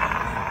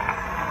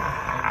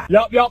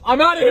 Yup. I'm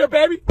out of here,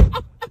 baby.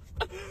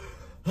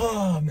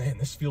 Oh, man,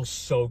 this feels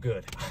so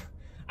good.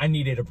 I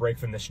needed a break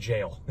from this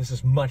jail. This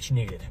is much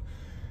needed.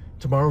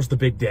 Tomorrow's the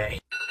big day.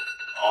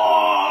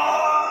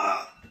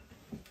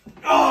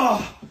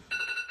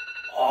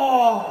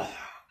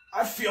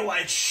 I feel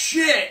like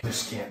shit.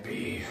 This can't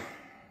be.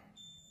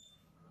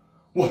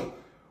 What?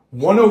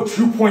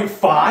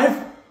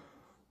 102.5?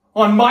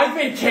 On my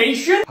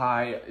vacation?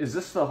 Hi, is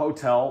this the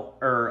hotel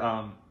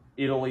or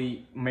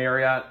Italy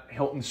Marriott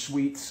Hilton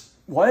Suites?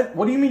 What?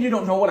 What do you mean you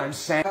don't know what I'm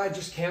saying? I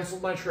just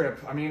canceled my trip.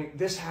 I mean,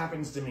 this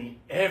happens to me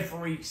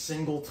every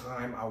single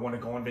time I want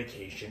to go on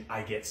vacation.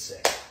 I get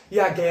sick.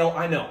 Yeah, Gail,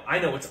 I know.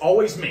 It's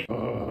always me.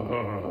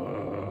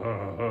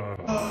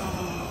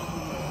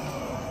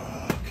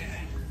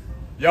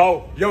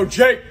 Yo,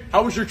 Jake,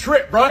 how was your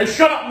trip, bro? Hey,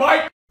 shut up,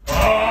 Mike!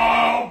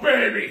 Oh,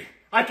 baby!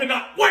 I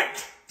cannot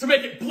wait to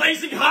make it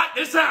blazing hot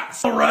in this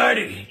house!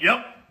 Alrighty,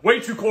 yep. Way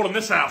too cold in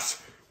this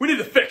house. We need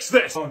to fix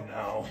this. Oh,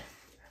 no.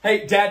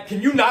 Hey, Dad,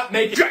 can you not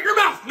make it? Shut your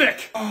mouth,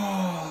 Nick!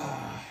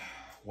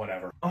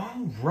 Whatever.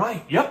 All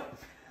right, yep.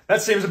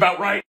 That seems about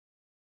right.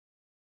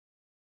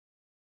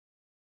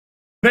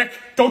 Nick,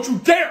 don't you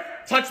dare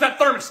touch that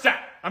thermostat!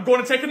 I'm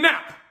going to take a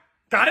nap.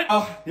 Got it?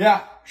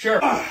 Yeah, sure.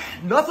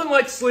 Nothing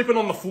like sleeping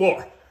on the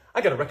floor. I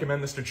gotta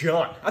recommend this to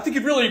John. I think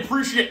he'd really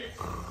appreciate...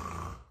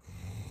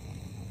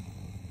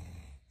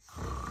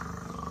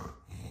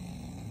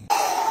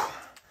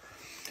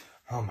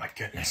 Oh my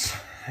goodness.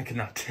 I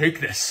cannot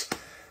take this.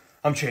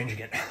 I'm changing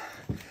it.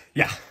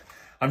 Yeah,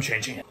 I'm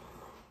changing it.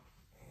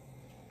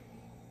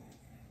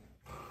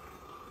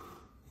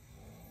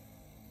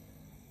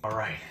 All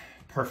right,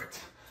 perfect.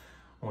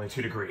 Only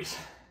 2 degrees.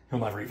 He'll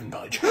never even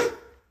budge.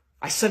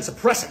 I sense a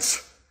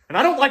presence, and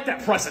I don't like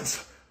that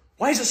presence.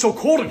 Why is it so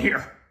cold in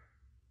here?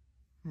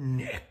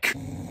 Nick.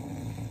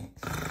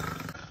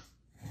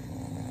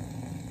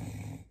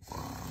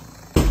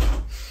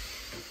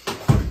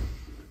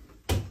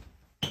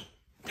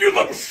 You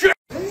little shit!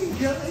 Hey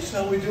guys,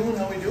 how we doing?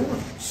 How we doing?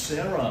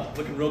 Sarah,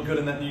 looking real good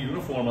in that new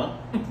uniform, huh?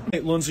 Hey,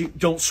 Lindsay,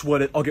 don't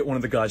sweat it. I'll get one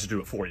of the guys to do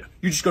it for you.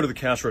 You just go to the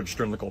cash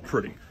register and look all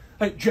pretty.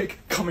 Hey, Jake,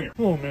 come here.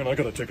 Oh man, I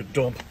gotta take a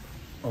dump.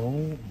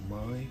 Oh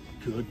my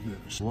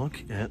goodness.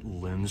 Look at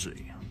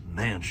Lindsay.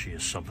 Man, she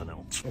is something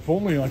else. If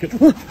only I could.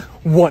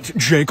 What,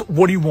 Jake?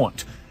 What do you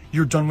want?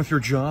 You're done with your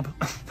job?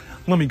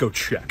 Let me go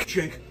check.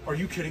 Jake, are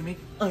you kidding me?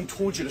 I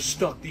told you to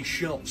stock these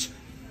shelves.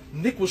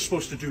 Nick was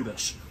supposed to do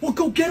this. Well,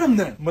 go get him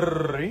then.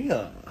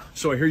 Maria.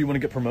 So I hear you want to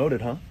get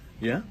promoted, huh?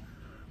 Yeah?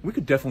 We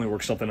could definitely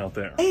work something out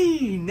there.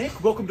 Hey,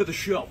 Nick, welcome to the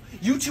show.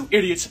 You two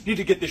idiots need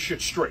to get this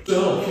shit straight.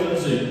 So,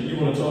 Kenzie, you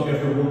want to talk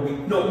after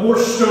work? No, more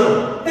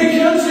stern. Hey,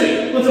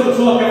 Kenzie, let's have a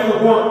talk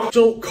after work.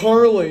 So,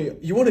 Carly,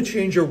 you want to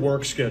change your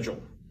work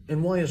schedule.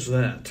 And why is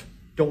that?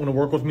 Don't want to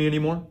work with me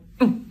anymore?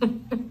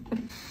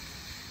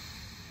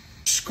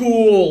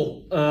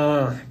 School.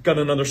 Got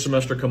another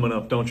semester coming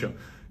up, don't you?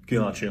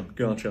 Gotcha.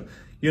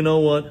 You know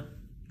what?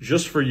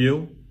 Just for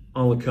you,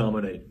 I'll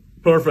accommodate.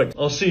 Perfect.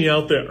 I'll see you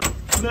out there.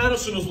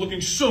 Madison is looking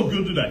so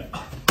good today.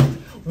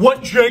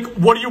 What, Jake?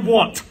 What do you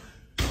want?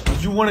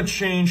 You want to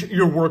change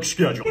your work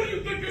schedule. What do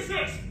you think this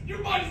is? You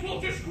might as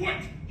well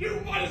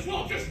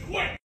just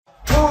quit.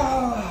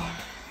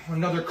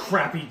 Another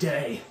crappy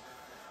day.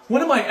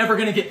 When am I ever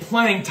going to get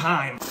playing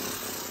time?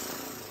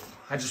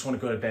 I just want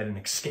to go to bed and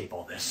escape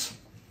all this.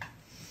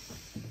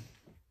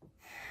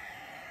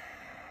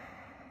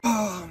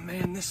 Oh,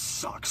 man, this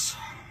sucks.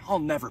 I'll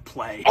never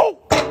play.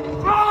 Oh!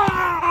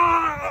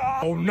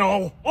 Ah! Oh,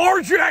 no.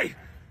 RJ!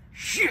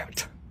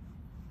 Shit!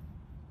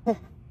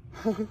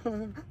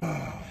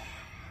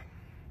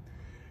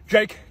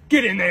 Jake,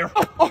 get in there.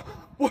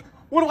 What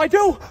do I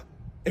do?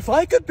 If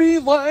I could be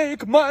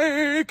like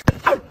Mike.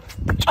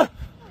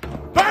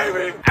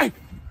 Baby! Hey!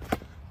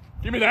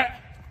 Give me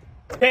that.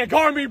 Can't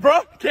guard me,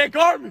 bro. Can't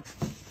guard me.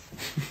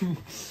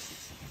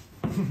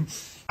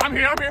 I'm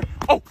here.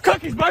 Oh,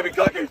 cookies, baby,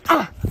 cookies.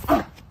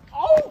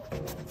 Oh.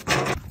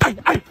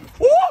 Hey.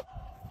 Woo!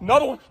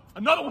 Another one.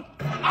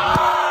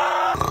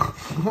 Ah!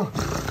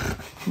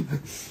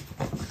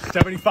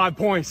 75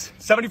 points.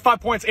 75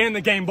 points and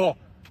the game ball.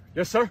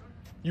 Yes, sir.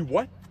 You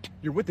what?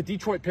 You're with the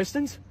Detroit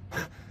Pistons?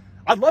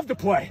 I'd love to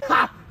play.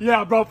 Ha!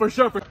 Yeah, bro, for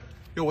sure.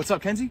 Yo, what's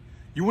up, Kenzie?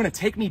 You want to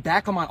take me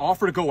back on my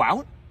offer to go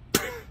out?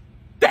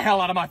 The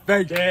hell out of my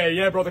face.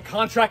 Yeah, bro. The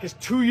contract is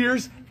 2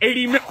 years,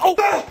 80 million.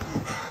 Oh!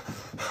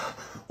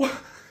 What?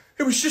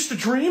 It was just a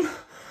dream?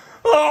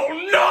 Oh,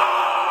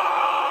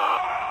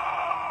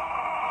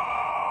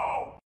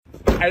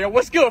 no! Hey, yo,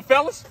 what's good,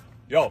 fellas?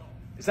 Yo,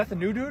 is that the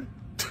new dude?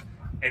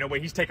 Ain't no way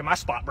he's taking my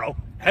spot, bro.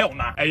 Hell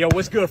nah. Hey, yo,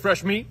 what's good,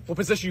 fresh meat? What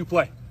position you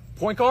play?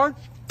 Point guard?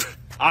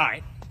 All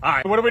right.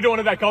 What are we doing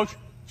today, coach?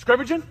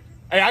 Scrimmaging?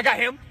 Hey, I got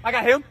him.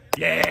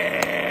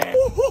 Yeah.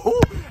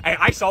 Hey,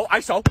 ISO.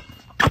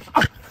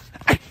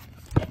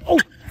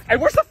 Hey,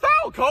 where's the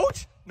foul,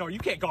 coach? No, you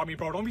can't guard me,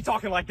 bro. Don't be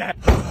talking like that.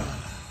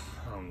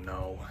 Oh,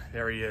 no.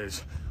 There he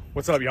is.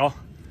 What's up, y'all?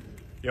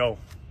 Yo,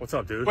 what's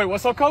up, dude? Wait,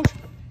 what's up, coach?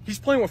 He's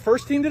playing with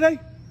first team today?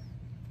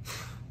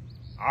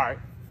 All right.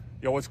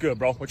 Yo, what's good,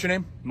 bro? What's your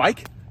name?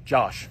 Mike?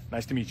 Josh.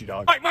 Nice to meet you,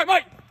 dog.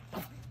 Mike!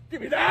 Give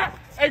me that.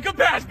 Hey, good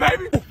pass,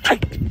 baby.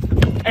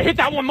 Hey, hit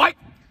that one, Mike.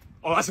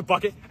 Oh, that's a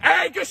bucket.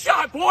 Hey, good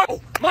shot, boy. Oh,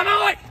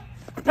 Mike.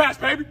 Good pass,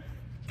 baby.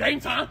 Game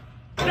time.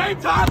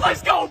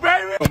 Let's go,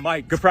 baby. Oh,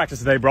 Mike, good practice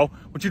today, bro.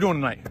 What you doing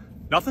tonight?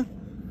 Nothing?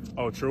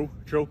 Oh, true.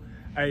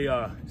 Hey,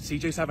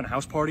 CJ's having a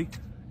house party.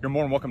 You're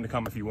more than welcome to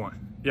come if you want.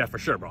 Yeah, for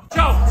sure, bro.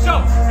 So,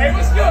 hey,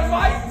 what's good,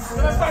 Mike?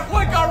 That's my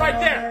point guard right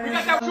there. We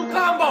got that 2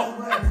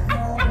 combo.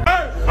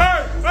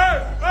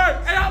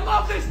 Hey, I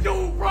love this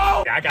dude,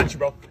 bro. Yeah, I got you,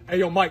 bro. Hey,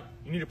 yo, Mike,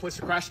 you need a place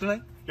to crash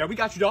tonight? Yeah, we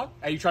got you, dog.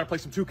 Hey, you trying to play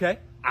some 2K?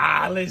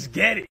 Let's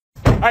get it.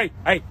 Hey,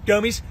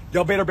 gummies,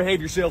 y'all better behave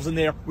yourselves in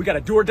there. We got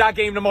a do or die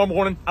game tomorrow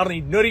morning. I don't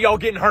need none of y'all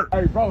getting hurt.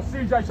 Hey, bro,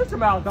 CJ, shut your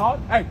mouth, dog.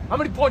 Hey, how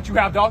many points you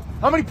have, dog?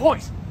 How many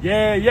points?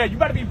 Yeah, you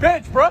better be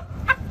benched, bro.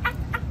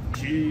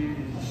 Shit.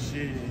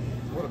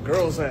 Where the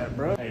girls at,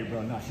 bro? Hey,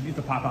 bro, nah, she needs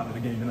to pop out of the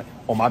game tonight.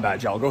 Oh, my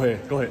bad, y'all. Go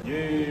ahead.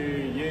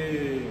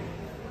 Yeah.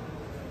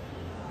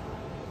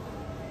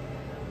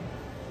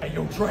 Hey,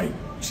 yo, Trey, you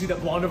see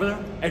that blonde over there?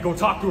 Hey, go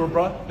talk to her,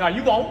 bro. Nah,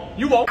 you won't.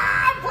 Bro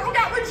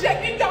got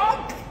rejected,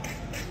 dog.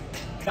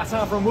 Got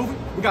time for a movie?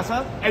 We got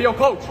time? Hey, yo,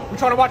 coach, we're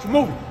trying to watch a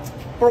movie.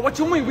 Bro, what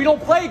you mean? We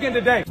don't play again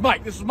today.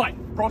 This is Mike.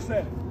 Bro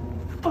said.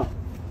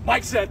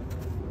 Mike said.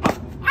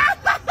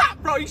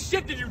 Bro, he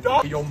shifted you,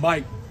 dog. Hey, yo,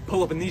 Mike,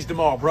 pull up in these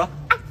tomorrow, bro.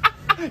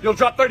 You'll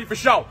drop 30 for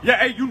sure. Yeah,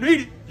 hey, you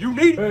need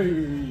it.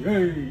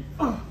 Hey.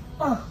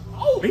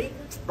 Oh, me?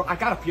 Bro, I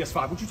got a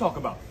PS5. What you talking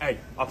about? Hey,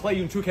 I'll play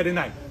you in 2K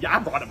tonight. Yeah, I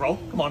brought it, bro.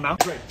 Come on now.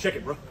 Great. Check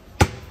it, bro.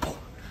 Oh.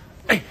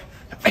 Hey,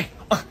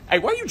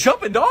 why are you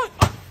jumping, dog?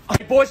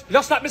 Hey, boys,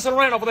 y'all stop messing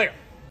around over there.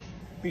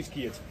 these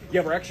kids.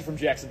 Yeah, we're actually from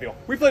Jacksonville.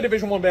 We play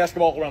Division I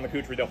basketball all around the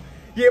country, though.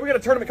 Yeah, we got a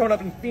tournament coming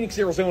up in Phoenix,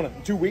 Arizona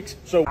in 2 weeks.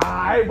 So,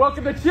 hey,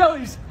 welcome to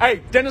Chili's.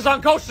 Hey, dinner's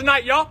on coach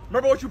tonight, y'all.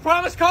 Remember what you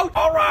promised, coach?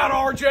 All right,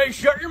 RJ,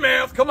 shut your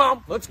mouth. Come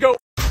on, let's go.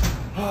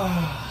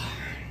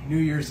 New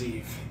Year's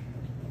Eve.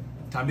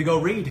 Time to go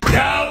read.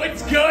 Yo,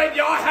 it's good,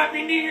 y'all.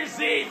 Happy New Year's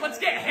Eve. Let's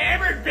get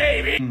hammered,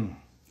 baby.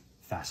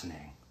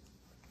 Fascinating.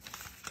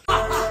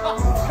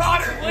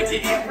 Connor, look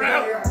at you,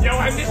 bro. Yo,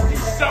 I missed you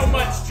so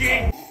much,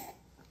 G.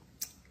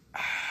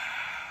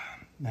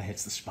 That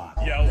hits the spot.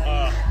 Yo,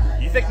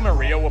 you think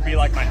Maria will be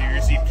like my New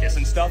Year's Eve kiss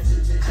and stuff?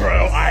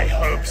 Bro, I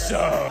hope so.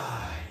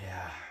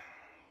 Yeah,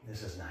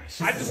 this is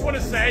nice. I just want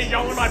to say,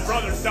 y'all are my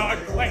brothers, dog.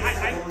 Like,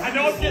 I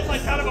know I'm getting,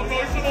 like, kind of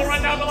emotional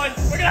right now, but, like,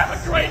 we're gonna have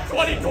a great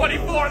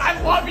 2024, and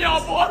I love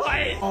y'all,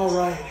 boys! All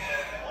right,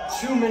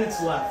 2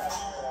 minutes left.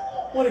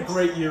 What a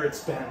great year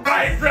it's been.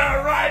 Right, bro,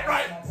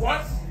 right.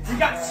 What? We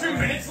got 2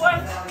 minutes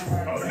left?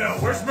 Oh, no,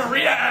 where's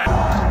Maria at?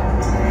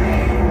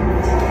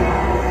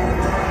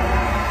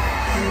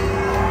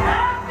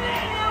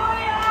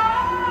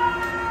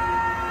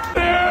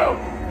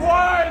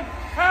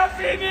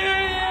 Happy New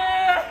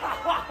Year!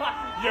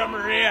 Yo,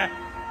 Maria.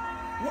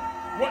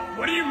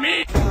 What do you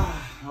mean?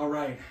 All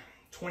right,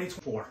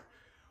 2024.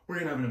 We're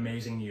gonna have an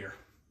amazing year.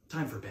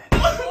 Time for bed.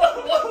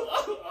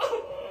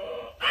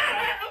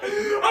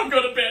 I'm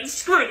going to bed.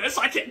 Screw this.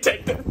 I can't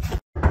take this.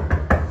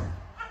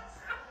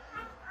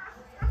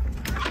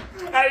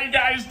 How you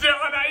guys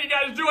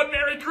doing?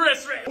 Merry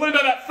Christmas. Linda,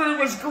 that food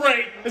was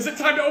great. Is it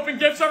time to open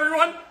gifts,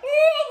 everyone?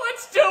 Ooh,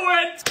 let's do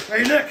it.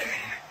 Hey, Nick.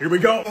 Here we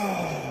go.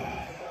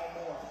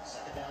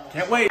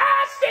 Can't wait.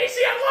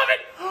 Stacy, I love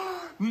it.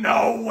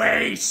 No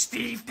way,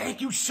 Steve. Thank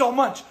you so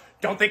much.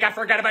 Don't think I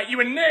forgot about you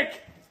and Nick.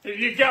 Here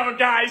you go,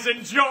 guys.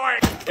 Enjoy.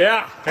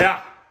 Yeah.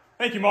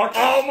 Thank you, Mark.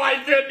 Oh,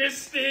 my goodness,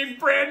 Steve.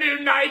 Brand new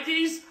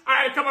Nikes. All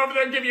right, come over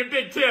there and give you a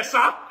big kiss,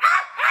 huh?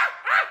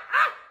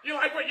 You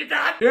like what you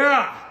got?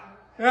 Yeah,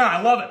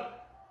 I love it.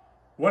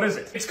 What is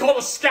it? It's called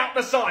a scalp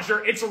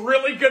massager. It's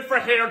really good for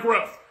hair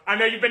growth. I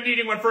know you've been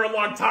needing one for a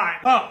long time.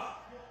 Oh,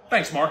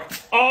 thanks, Mark.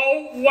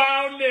 Oh,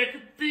 wow,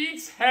 Nick.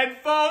 Beats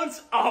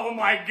headphones? Oh,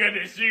 my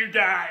goodness, you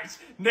guys.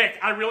 Nick,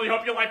 I really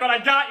hope you like what I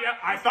got you.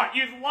 I thought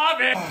you'd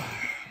love it.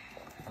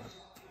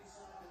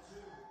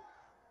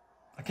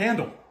 A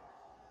candle.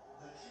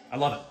 I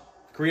love it.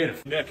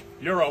 Creative. Nick,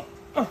 Euro.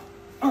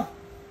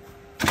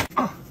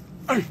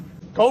 Hey,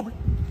 Kobe.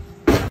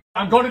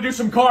 I'm going to do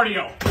some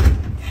cardio.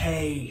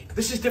 Hey,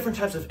 this is different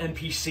types of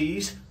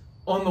NPCs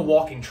on the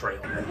walking trail.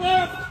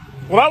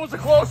 Well, that was a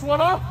close one,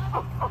 huh?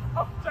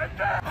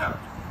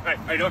 Hey,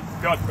 how you doing?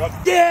 Good.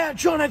 Yeah,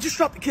 John, I just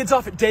dropped the kids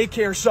off at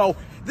daycare, so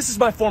this is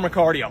my form of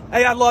cardio.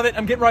 Hey, I love it.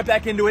 I'm getting right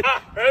back into it.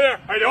 Hey there,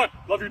 how you doing?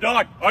 Love your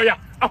dog. Oh, yeah.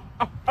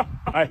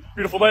 Hey,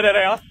 beautiful day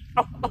today, huh?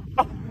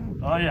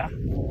 Oh, yeah.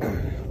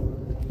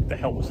 What the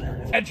hell was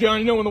that? Hey, John,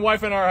 you know when the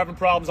wife and I are having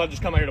problems, I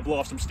just come out here to blow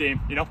off some steam,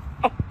 you know?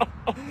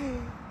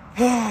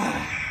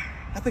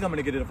 I think I'm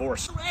gonna get a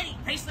divorce. Ready.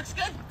 Pace looks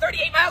good.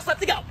 38 miles left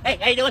to go. Hey,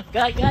 how you doing?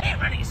 Good. Hey,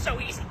 running is so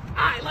easy.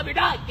 I love your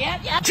dog.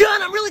 Yeah.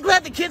 John, I'm really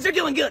glad the kids are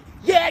doing good.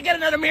 Yeah, I got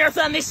another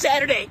marathon this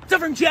Saturday. It's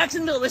over in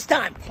Jacksonville this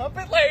time. Pump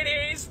it,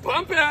 ladies.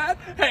 Pump it.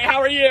 Hey, how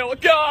are you?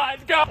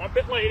 Good. Pump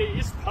it,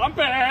 ladies. Pump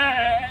it.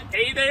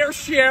 Hey there,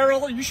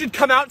 Cheryl. You should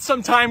come out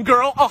sometime,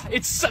 girl. Oh,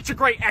 it's such a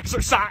great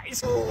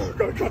exercise. Oh, I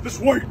gotta cut this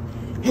weight.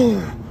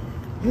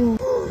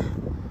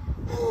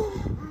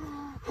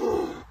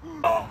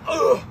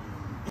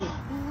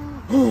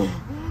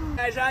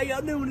 Guys, how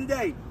y'all doing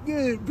today?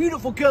 Good,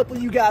 beautiful couple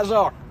you guys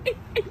are.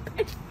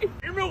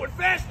 You're moving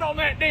fast on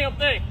that damn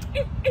thing.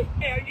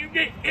 How you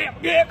get? Hey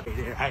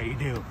there, how you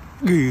doing?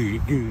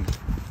 Good.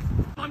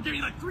 I'm giving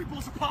you like 3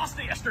 bowls of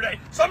pasta yesterday,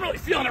 so I'm really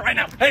feeling it right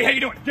now. Hey, how you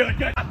doing? Good.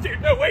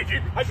 Dude, no way,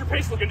 dude. How's your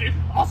pace looking, dude?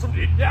 Awesome,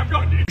 dude. Yeah, I'm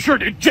going, dude. Sure,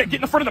 dude. Jake, get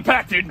in the front of the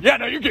pack, dude. Yeah,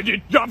 no, you're good,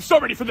 dude. Yo, I'm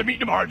so ready for the meet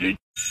tomorrow, dude.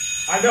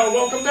 I know,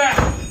 welcome back.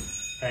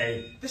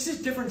 Hey, this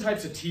is different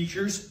types of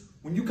teachers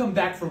when you come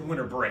back from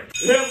winter break.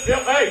 Yep,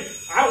 hey,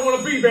 I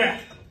want to be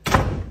back.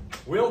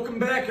 Welcome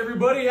back,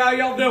 everybody. How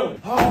y'all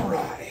doing? All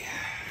right.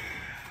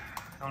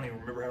 I don't even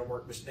remember how to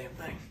work this damn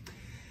thing.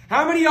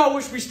 How many of y'all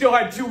wish we still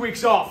had 2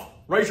 weeks off?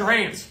 Raise your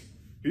hands.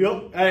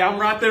 Yep. Hey, I'm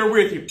right there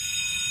with you.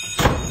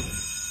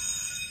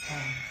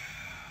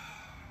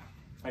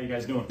 How you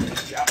guys doing? Good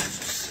job.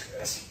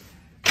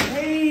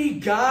 Hey,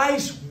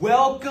 guys,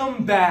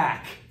 welcome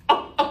back.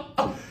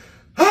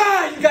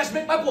 You guys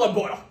make my blood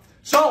boil.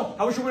 So,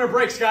 how was your winter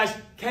breaks, guys?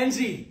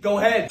 Kenzie, go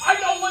ahead. I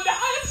know, Linda.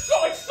 I am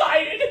so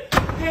excited.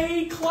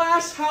 Hey,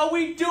 class, how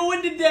we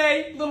doing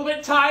today? A little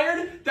bit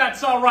tired?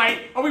 That's all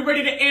right. Are we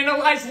ready to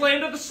analyze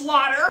Land of the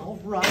Slaughter?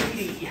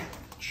 Alrighty.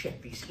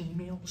 Check these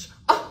emails.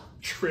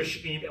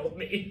 Trish emailed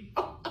me.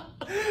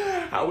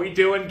 How we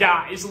doing,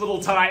 guys? A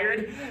little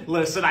tired?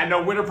 Listen, I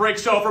know winter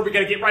break's over. We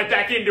gotta get right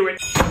back into it.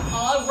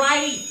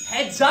 Alrighty.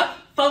 Heads up,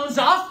 phones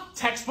off,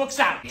 textbooks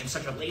out. I'm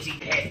such a lazy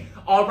kid.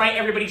 All right,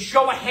 everybody,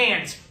 show of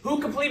hands. Who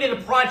completed a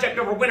project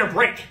over winter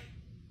break?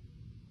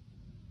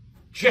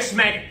 Just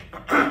Megan.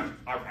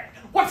 All right.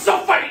 What's so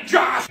funny,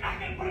 Josh? I'm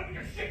gonna put up with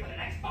your shit for the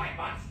next 5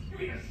 months. You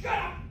either shut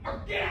up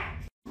or get out.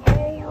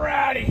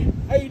 Alrighty.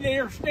 Hey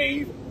there,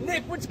 Steve.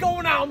 Nick, what's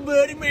going on,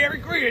 buddy? Merry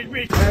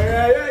Christmas.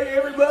 Hey,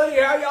 everybody.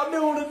 How y'all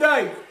doing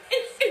today?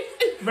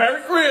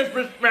 Merry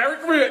Christmas. Merry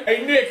Christmas.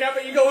 Hey, Nick, how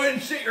about you go ahead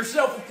and sit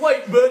yourself a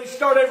plate, buddy?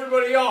 Start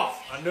everybody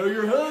off. I know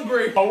you're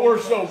hungry. Oh,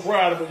 we're so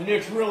proud of him.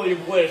 Nick's really a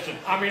blessing.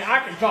 I mean, I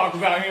can talk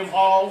about him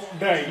all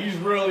day. He's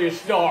really a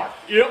star.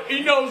 Yep,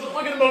 he knows it.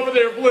 Look at him over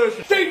there,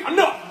 blessing. Steve,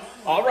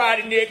 enough.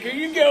 Alrighty, Nick, here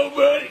you go,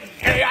 buddy.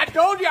 Hey, I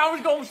told you I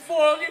was going to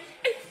spoil you.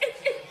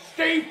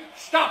 Steve,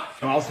 stop.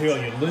 I'll tell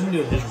you,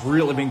 Linda has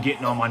really been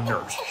getting on my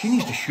nerves. She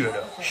needs to shut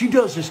up. She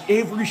does this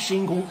every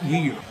single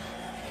year.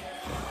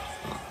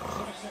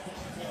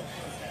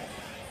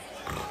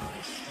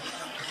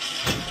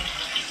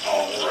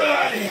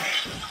 Alrighty.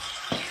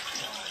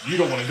 You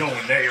don't want to go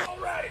in there.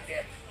 Alrighty,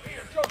 Nick.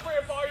 Here, show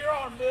Grandpa your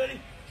arm,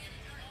 buddy.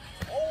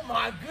 Oh,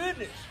 my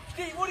goodness.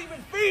 Steve, what have you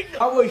been feeding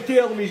him? I always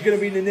tell him he's going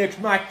to be the next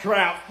Mike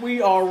Trout.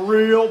 We are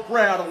real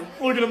proud of him.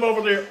 Look at him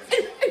over there.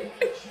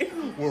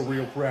 We're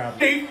real proud of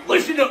him. Steve,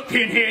 listen up,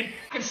 Pinhead.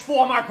 I can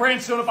spoil my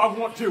grandson if I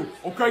want to,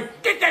 okay?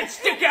 Get that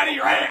stick out of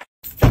your hand.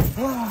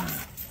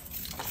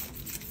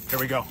 Here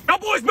we go. Now,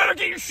 boys, better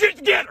get your shit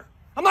together.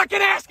 I'm not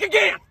going to ask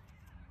again.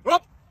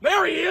 Well,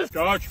 there he is.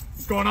 Judge,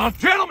 what's going on?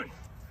 Gentlemen,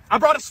 I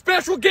brought a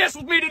special guest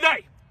with me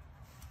today.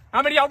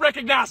 How many of y'all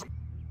recognize him?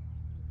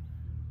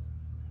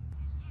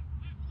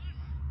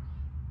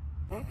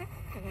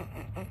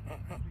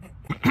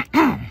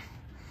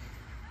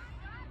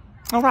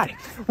 Alrighty.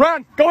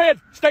 Ryan, go ahead.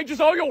 Stage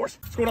is all yours.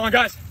 What's going on,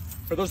 guys?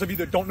 For those of you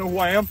that don't know who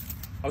I am,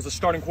 I was a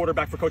starting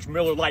quarterback for Coach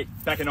Miller Lite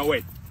back in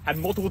 08. Had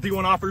multiple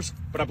D1 offers,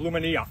 but I blew my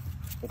knee out.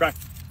 Okay? I'm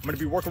going to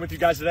be working with you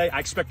guys today. I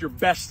expect your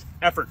best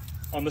effort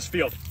on this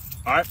field.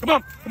 All right? Come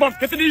on.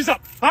 Get the knees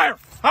up. Higher.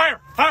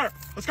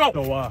 Let's go.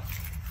 So,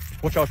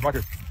 what's y'all's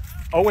record?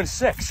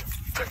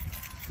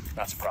 0-6.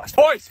 Not surprised.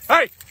 Boys,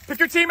 hey, pick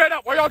your teammate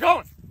up. Where y'all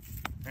going?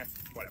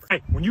 Whatever.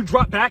 Hey, when you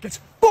drop back, it's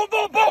boom,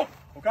 boom, boom.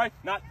 Okay?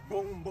 Not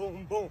boom,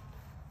 boom, boom.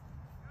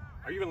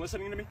 Are you even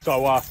listening to me?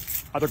 So,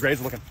 how their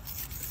grades looking?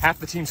 Half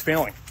the team's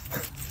failing.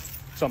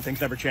 Some things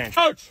never change.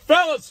 Coach,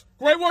 fellas,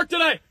 great work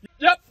today.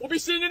 Yep, we'll be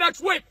seeing you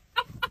next week.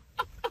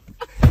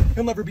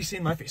 He'll never be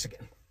seeing my face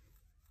again.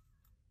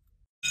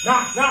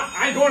 Nah,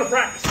 I ain't going to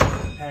practice.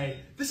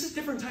 Hey, this is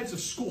different types of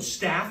school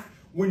staff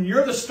when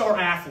you're the star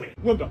athlete.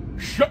 Linda,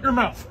 shut your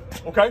mouth,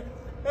 okay?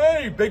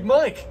 Hey, Big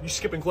Mike, you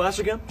skipping class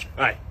again?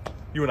 Hey,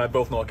 you and I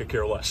both know I could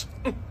care less.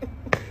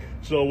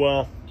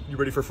 So, you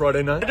ready for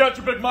Friday night? I got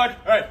you, Big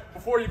Mike. Hey,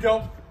 before you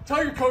go,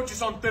 tell your coach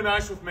he's on thin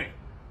ice with me.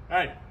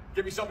 Hey,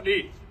 give me something to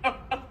eat.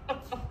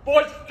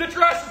 Boys, get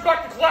your asses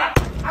back to class.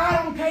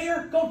 I don't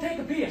care. Go take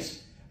a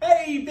piss.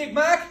 Hey, Big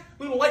Mike,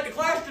 a little late to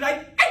class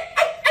today.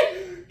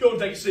 Go and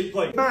take a seat,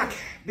 please. Mike,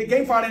 big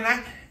game Friday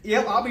night.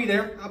 Yep, I'll be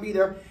there.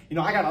 You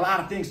know, I got a lot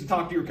of things to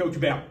talk to your coach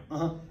about.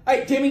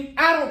 Hey, Timmy,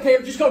 I don't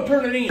care. Just go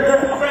turn it in.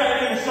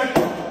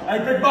 Hey,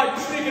 Big Mike,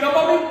 you sneaking up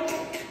on me?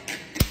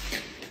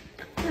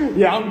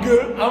 Yeah, I'm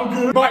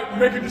good. Mike, you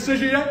make a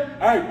decision yet?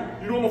 Hey,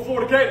 you know I'm a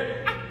Florida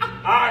Gator.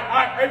 All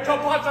right. Hey, tell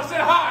Potts I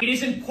said hi. It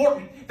is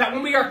important that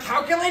when we are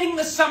calculating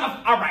the sum of...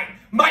 All right,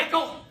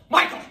 Michael,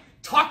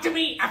 talk to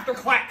me after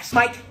class.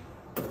 Mike,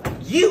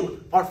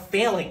 you are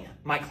failing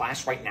my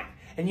class right now.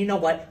 And you know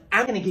what?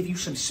 I'm going to give you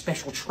some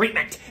special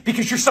treatment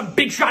because you're some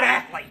big shot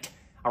athlete.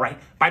 All right?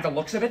 By the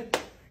looks of it,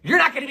 you're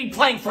not going to be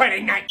playing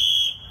Friday night.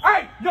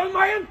 Hey, young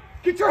man,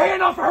 get your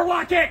hand off of her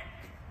locket.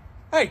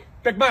 Hey,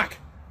 Big Mac,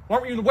 why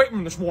weren't you in the weight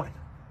room this morning?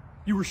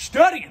 You were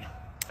studying.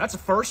 That's a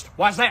first.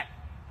 Why's that?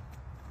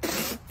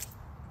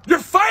 You're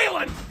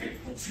failing.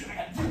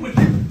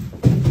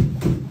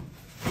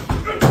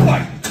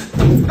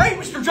 Hey,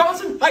 Mr.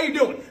 Johnson, how you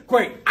doing?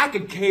 Great. I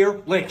could care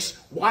less.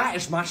 Why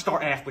is my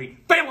star athlete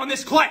failing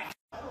this class?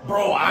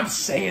 Bro, I'm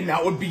saying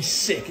that would be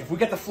sick if we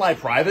got to fly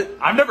private.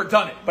 I've never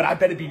done it, but I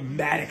bet it'd be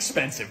mad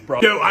expensive, bro.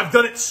 Yo, I've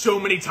done it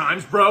so many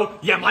times, bro.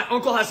 Yeah, my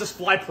uncle has us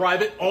fly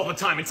private all the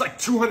time. It's like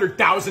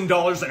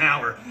 $200,000 an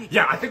hour.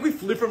 Yeah, I think we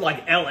flew from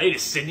like LA to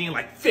Sydney in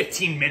like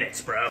 15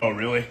 minutes, bro. Oh,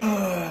 really?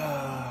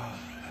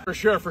 For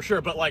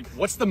sure. But like,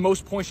 what's the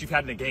most points you've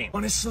had in a game?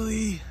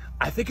 Honestly,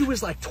 I think it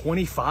was like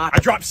 25. I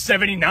dropped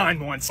 79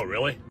 once. Oh,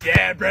 really?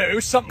 Yeah, bro, it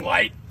was something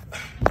light.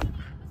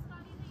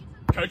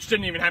 Coach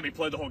didn't even have me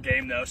play the whole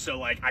game, though, so,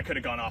 like, I could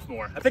have gone off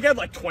more. I think I had,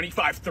 like,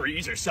 25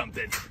 threes or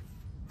something.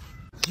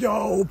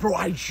 Yo, bro,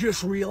 I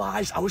just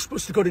realized I was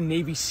supposed to go to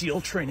Navy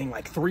SEAL training,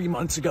 like, 3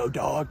 months ago,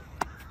 dog.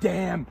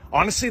 Damn.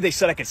 Honestly, they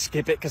said I could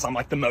skip it because I'm,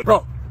 like, the most...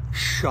 Bro,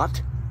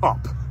 shut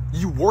up.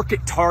 You work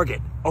at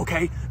Target,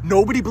 okay?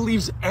 Nobody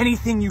believes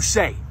anything you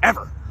say,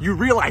 ever. You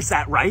realize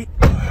that, right?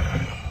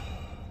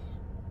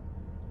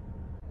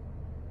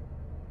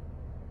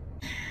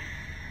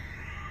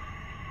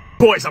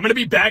 Boys, I'm gonna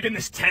be bagging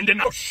this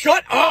tendon. Oh,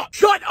 shut up!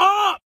 Shut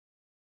up!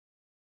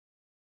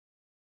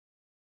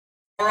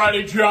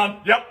 Alrighty,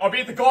 John. Yep, I'll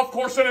be at the golf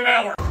course in an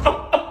hour.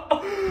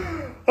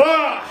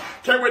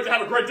 Can't wait to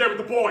have a great day with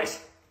the boys.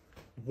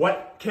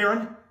 What,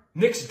 Karen?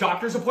 Nick's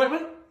doctor's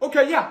appointment?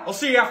 Okay, yeah, I'll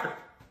see you after.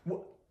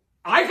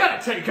 I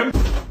gotta take him.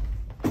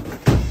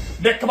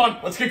 Nick, come on,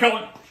 let's get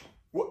going.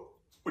 What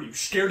are you,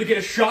 scared to get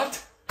a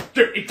shot?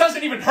 Dude, it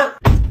doesn't even hurt.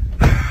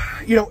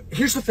 You know,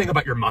 here's the thing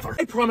about your mother.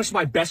 I promised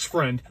my best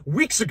friend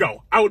weeks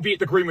ago I would be at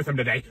the green with him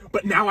today,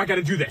 but now I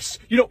gotta do this.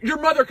 You know, your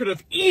mother could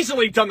have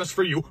easily done this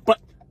for you, but...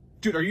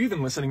 Dude, are you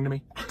even listening to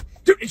me?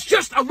 Dude, it's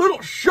just a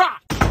little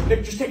shot!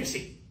 Nick, just take a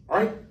seat,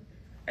 alright?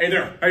 Hey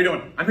there, how you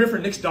doing? I'm here for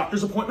Nick's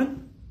doctor's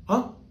appointment.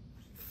 Huh?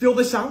 Fill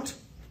this out.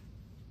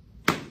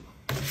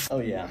 Oh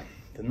yeah,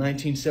 the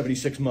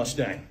 1976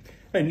 Mustang.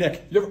 Hey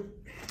Nick, you ever...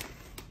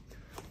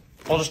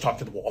 I'll just talk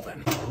to the wall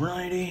then.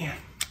 Alrighty.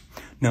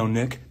 Now,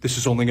 Nick, this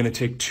is only gonna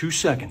take 2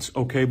 seconds,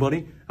 okay,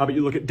 buddy? How about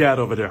you look at Dad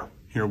over there?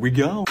 Here we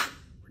go.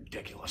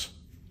 Ridiculous.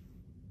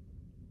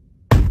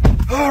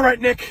 All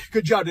right, Nick,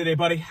 good job today,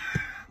 buddy.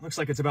 Looks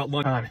like it's about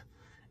lunchtime.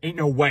 Ain't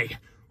no way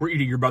we're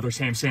eating your brother's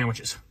ham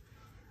sandwiches.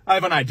 I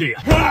have an idea.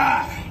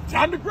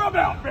 Time to grub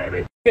out,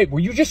 baby. Babe,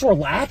 will you just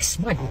relax?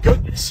 My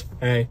goodness.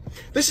 Hey,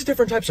 this is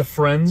different types of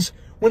friends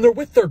when they're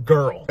with their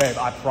girl. Babe,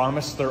 I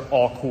promise they're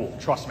all cool.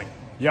 Trust me.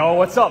 Yo,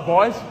 what's up,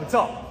 boys? What's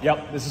up?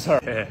 Yep, this is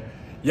her.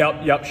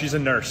 Yep, she's a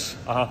nurse.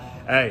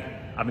 Hey,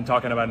 I've been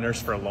talking about a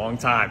nurse for a long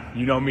time.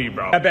 You know me,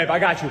 bro. Hey, babe, I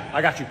got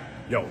you.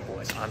 Yo,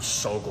 boys, I'm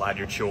so glad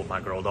you're chill with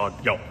my girl, dog.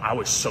 Yo, I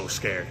was so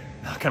scared.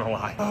 Not gonna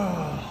lie.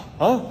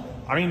 Huh?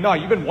 I mean, no,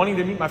 you've been wanting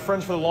to meet my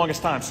friends for the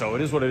longest time, so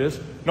it is what it is.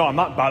 No, I'm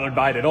not bothered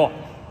by it at all.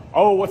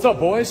 Oh, what's up,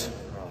 boys?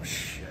 Oh,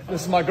 shit.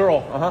 This is my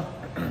girl,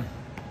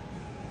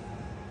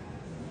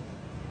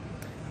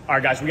 All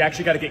right, guys, we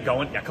actually got to get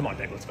going. Yeah, come on,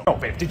 babe, let's go. Oh,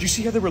 babe, did you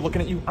see how they were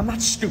looking at you? I'm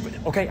not stupid,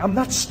 okay? I'm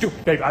not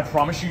stupid. Babe, I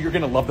promise you're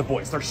going to love the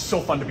boys. They're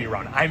so fun to be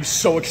around. I'm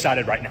so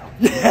excited right now.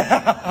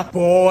 Yeah.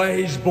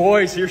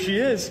 Boys, here she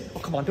is. Oh,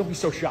 come on, don't be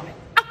so shy.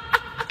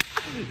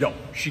 Yo,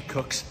 she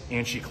cooks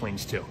and she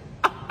cleans too.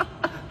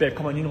 Babe,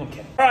 come on, you know I'm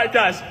kidding. All right,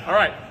 guys, all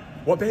right.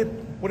 What, babe?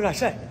 What did I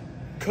say?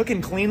 Cook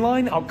and clean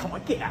line? Oh, come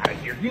on, get out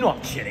of here. You know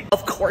I'm kidding.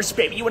 Of course,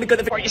 baby. You want to go to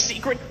the Victoria's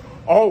Secret?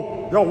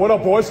 Oh, yo, what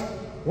up, boys?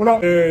 What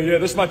up? Yeah,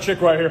 this is my chick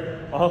right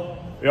here.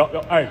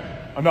 Yeah. Hey,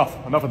 enough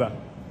of that.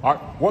 All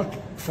right, what?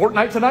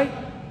 Fortnite tonight?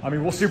 I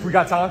mean, we'll see if we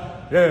got time.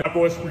 Yeah,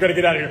 boys, we gotta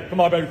get out of here. Come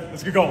on, baby,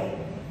 let's get going.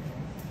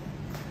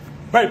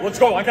 Babe, let's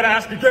go. I gotta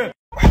ask again.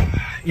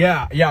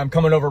 Yeah, I'm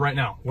coming over right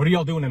now. What are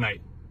y'all doing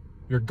tonight?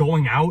 You're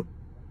going out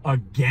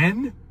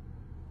again?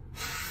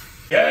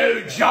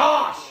 Yo,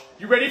 Josh,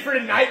 you ready for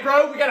tonight,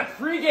 bro? We got a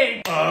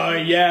pregame.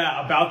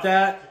 Yeah, about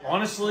that.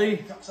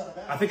 Honestly,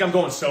 I think I'm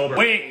going sober.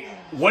 Wait,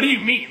 what do you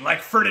mean? Like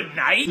for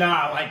tonight?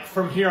 Nah, like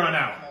from here on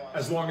out,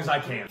 as long as I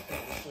can.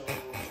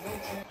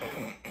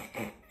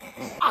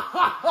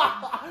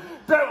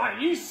 Bro, are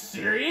you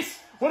serious?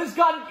 What has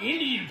gotten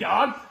into you,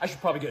 dog? I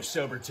should probably go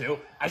sober too.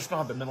 I just don't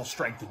have the mental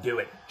strength to do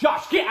it.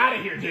 Josh, get out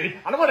of here, dude.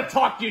 I don't want to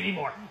talk to you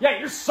anymore. Yeah,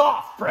 you're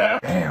soft, bro.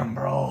 Damn,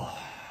 bro.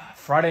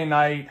 Friday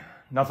night,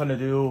 nothing to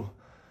do.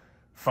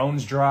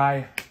 Phone's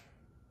dry.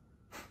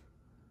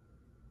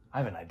 I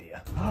have an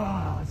idea.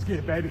 Let's get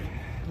it, baby.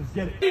 Let's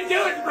get it. What are you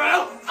doing,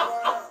 bro?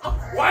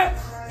 What?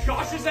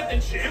 Josh is at the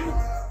gym?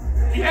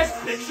 He has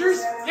pictures?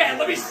 Yeah,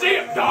 let me see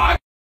him, dog.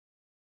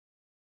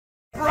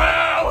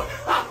 Bro!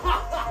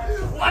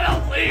 What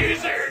a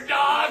loser,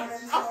 dog!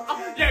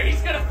 Yeah,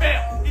 he's gonna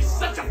fail. He's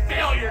such a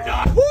failure,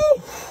 dog.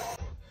 Woo!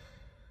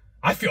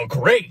 I feel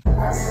great.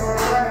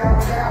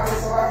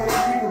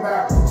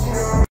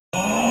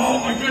 Oh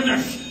my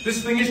goodness!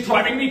 This thing is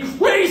driving me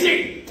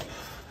crazy!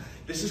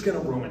 This is gonna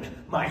ruin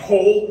my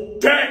whole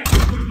day!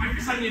 I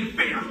guess I need a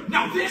favor.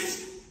 Now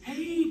this!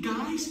 Hey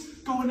guys,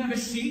 go and have a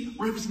seat.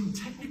 We're having some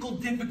technical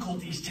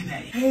difficulties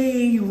today.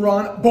 Hey,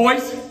 Ron.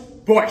 Boys!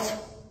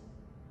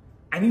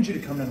 I need you to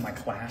come into my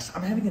class.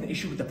 I'm having an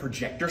issue with the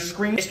projector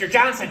screen. Mr.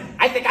 Johnson,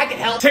 I think I can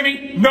help.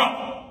 Timmy,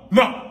 no!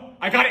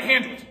 I got it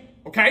handled,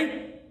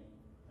 okay?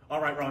 All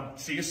right, Ron.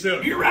 See you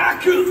soon. You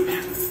raccoon!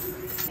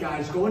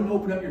 Guys, go ahead and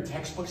open up your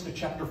textbooks to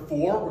chapter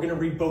 4. We're going to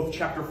read both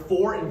chapter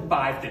 4 and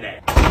 5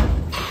 today.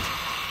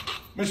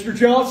 Mr.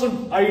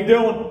 Johnson, how you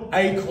doing?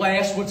 Hey,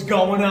 class, what's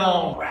going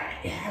on?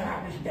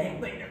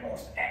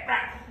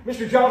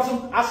 Mr.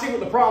 Johnson, I see what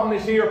the problem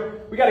is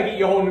here. We got to get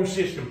you a whole new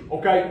system,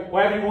 okay?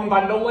 We'll have you one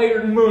by no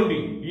later than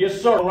Monday.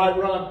 Yes, sir. All right,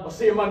 Ron. I'll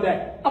see you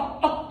Monday.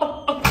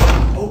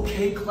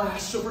 Okay,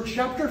 class, so for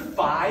chapter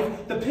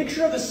 5, the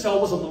picture of the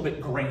cell was a little bit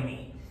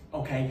grainy,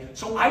 okay?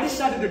 So I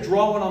decided to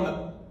draw one on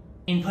the...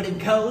 Input in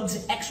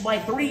codes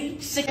XY3,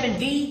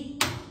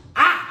 7D.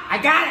 Ah, I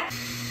got it.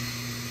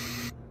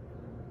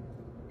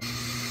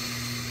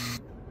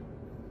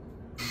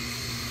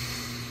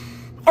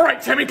 All right,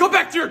 Timmy, go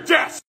back to your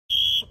desk.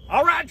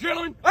 All right,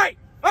 gentlemen. Hey!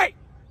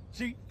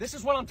 See, this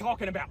is what I'm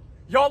talking about.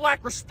 Y'all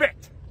lack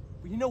respect.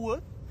 Well, you know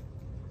what?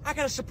 I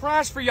got a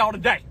surprise for y'all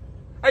today.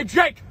 Hey,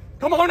 Jake,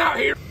 come on out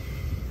here.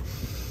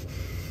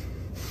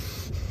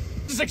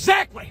 This is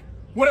exactly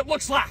what it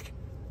looks like.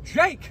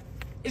 Jake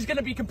is going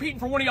to be competing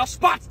for one of y'all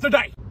spots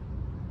today.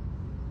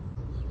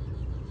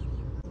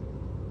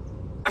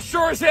 I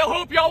sure as hell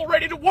hope y'all are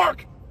ready to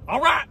work. All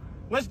right,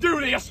 let's do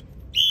this.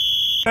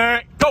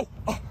 Go.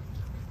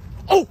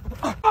 Oh,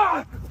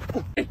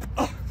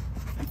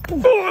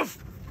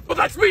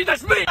 that's me.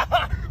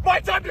 My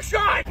time to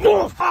shine.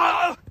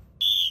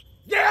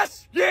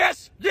 Yes.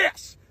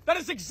 That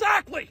is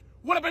exactly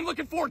what I've been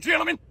looking for,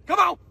 gentlemen. Come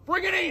on,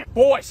 bring it in.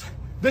 Boys,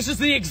 This is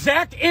the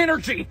exact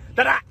energy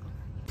that I...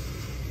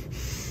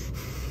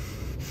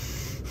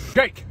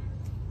 Jake,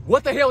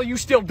 what the hell are you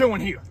still doing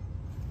here?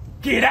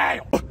 Get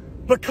out!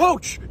 But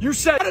coach, you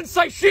said... I didn't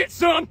say shit,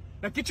 son!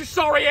 Now get your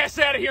sorry ass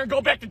out of here and go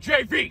back to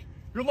JV.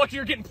 You're lucky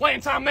you're getting playing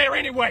time there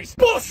anyways.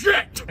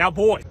 Bullshit! Now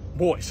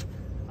boys,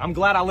 I'm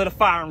glad I lit a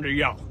fire under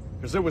y'all,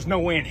 because there was no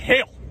way in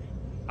hell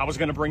I was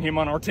gonna bring him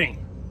on our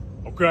team.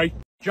 Okay?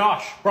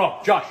 Josh,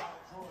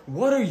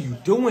 what are you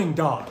doing,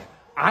 dog?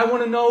 I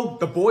wanna know,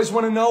 the boys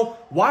wanna know,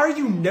 why are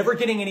you never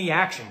getting any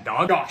action,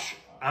 dog? Josh,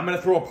 I'm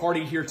gonna throw a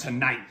party here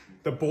tonight.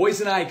 The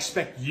boys and I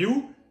expect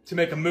you to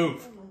make a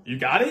move. You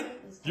got it?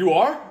 You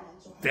are?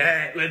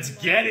 Bet, let's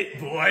get it,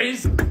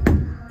 boys.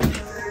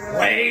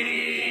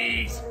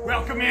 Ladies,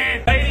 welcome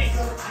in. Ladies,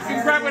 you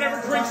can grab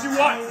whatever drinks you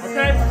want,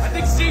 okay? I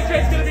think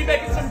CJ's gonna be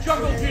making some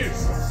jungle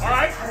juice, all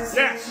right?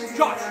 Yeah,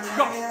 Josh. Hey,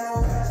 come here.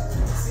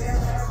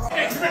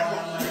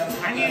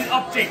 I need an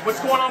update. What's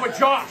going on with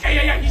Josh?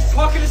 Yeah, he's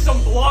talking to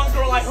some blonde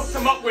girl I hooked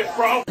him up with,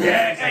 bro.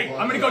 Yeah, hey,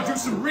 I'm gonna go do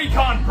some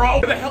recon, bro.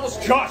 Where the hell is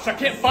Josh? I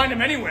can't find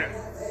him anywhere.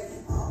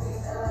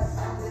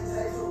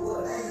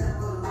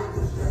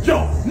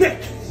 Yo,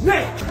 Nick!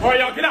 All right,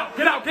 y'all, get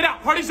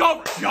out. Party's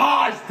over.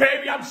 Josh,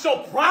 baby, I'm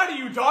so proud of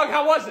you, dog.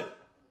 How was it?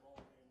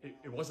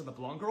 It wasn't the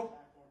blonde girl?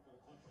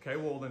 Okay,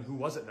 well, then who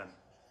was it then?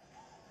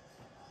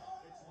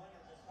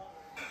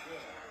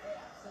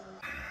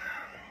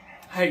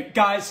 Hey,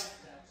 guys,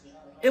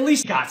 at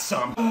least got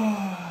some.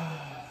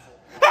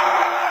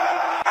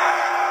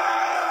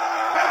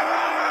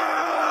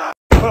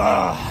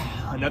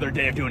 Another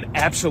day of doing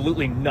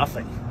absolutely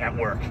nothing at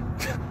work.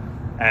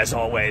 As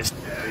always.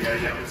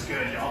 Yeah, it's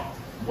good, y'all.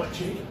 What,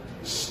 Jake?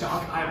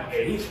 Stock aisle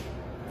 8?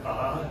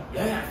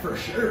 Yeah, for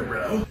sure,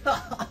 bro.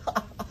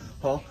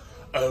 Huh?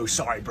 Oh,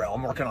 sorry, bro.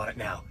 I'm working on it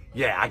now.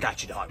 Yeah, I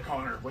got you, dog.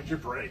 Connor, when's your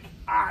break?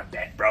 I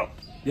bet, bro.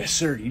 Yes,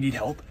 sir. You need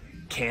help?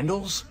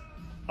 Candles?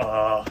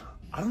 I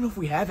don't know if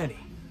we have any.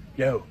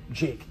 Yo,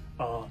 Jake,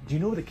 do you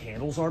know where the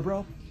candles are,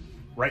 bro?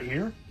 Right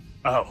here?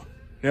 Oh.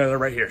 Yeah, they're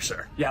right here,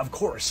 sir. Yeah, of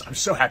course. I'm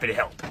so happy to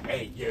help.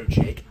 Hey, yo,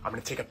 Jake, I'm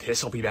gonna take a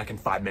piss. I'll be back in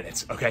 5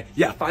 minutes, okay?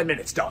 Yeah, 5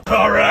 minutes, dog.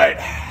 All right.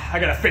 I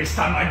gotta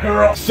FaceTime my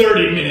girl.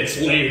 30 minutes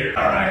later.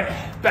 All right,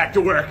 back to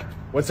work.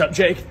 What's up,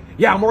 Jake?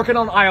 Yeah, I'm working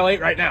on aisle 8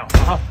 right now.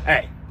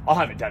 Hey, I'll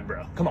have it done,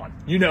 bro. Come on,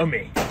 you know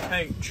me.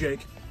 Hey,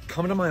 Jake,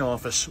 come to my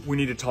office. We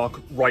need to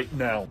talk right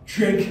now.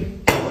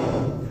 Jake,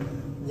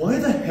 why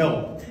the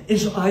hell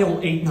is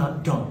aisle 8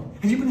 not done?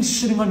 Have you been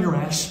sitting on your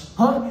ass?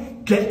 Huh?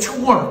 Get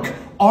to work.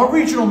 Our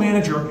regional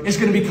manager is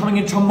going to be coming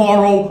in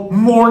tomorrow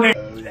morning.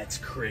 Oh, that's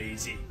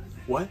crazy.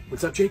 What?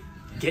 What's up, Jake?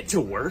 Get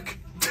to work?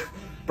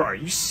 Bro, are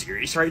you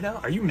serious right now?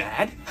 Are you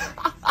mad?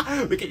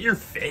 Look at your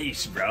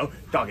face, bro.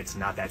 Dog, it's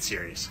not that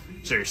serious.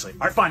 Seriously.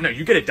 All right, fine. No,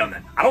 you get it done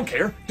then. I don't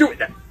care. Do it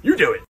then. You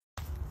do it.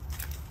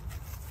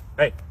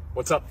 Hey,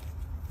 what's up?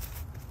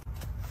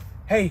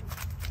 Hey,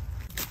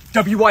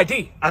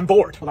 WID, I'm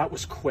bored. Well, that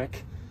was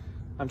quick.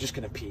 I'm just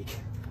going to peek.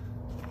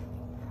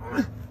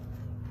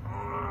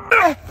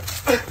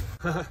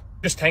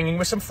 Just hanging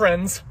with some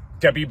friends.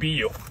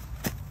 WBU.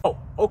 Oh,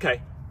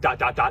 okay. ...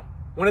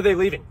 When are they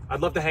leaving?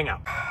 I'd love to hang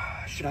out.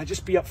 Should I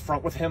just be up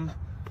front with him?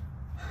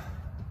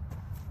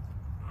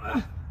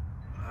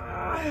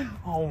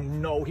 Oh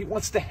no, he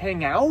wants to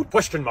hang out?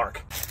 Question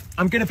mark.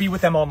 I'm gonna be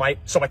with them all night,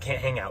 so I can't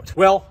hang out.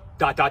 Well, ...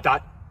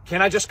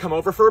 Can I just come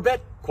over for a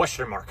bit?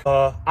 Question mark.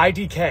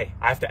 IDK,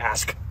 I have to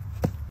ask.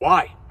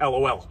 Why?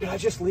 LOL. Did I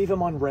just leave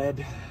him on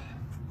red?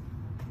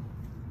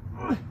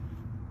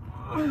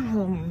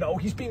 Oh no,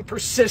 he's being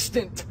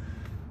persistent.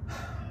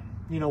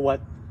 You know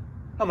what?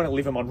 I'm gonna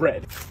leave him on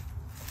red.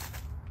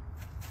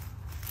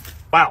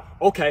 Wow,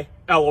 okay,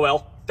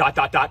 LOL, ...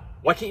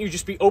 Why can't you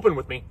just be open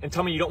with me and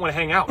tell me you don't want to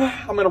hang out?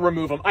 I'm gonna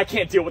remove him. I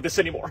can't deal with this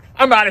anymore.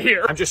 I'm out of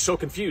here. I'm just so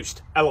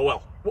confused.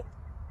 LOL.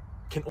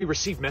 Can we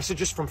receive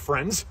messages from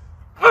friends?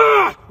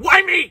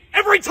 Why me?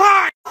 Every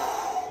time!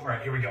 All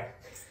right, here we go.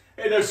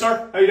 Hey there,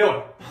 sir. How you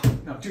doing?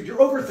 No, dude, you're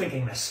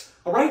overthinking this.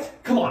 All right?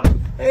 Come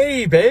on.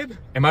 Hey, babe.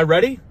 Am I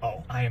ready?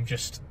 Oh, I am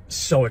just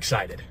so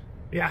excited.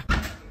 Yeah.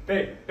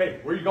 Hey,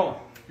 where are you going?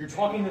 You're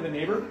talking to the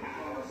neighbor?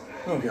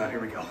 Oh, God,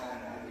 here we go.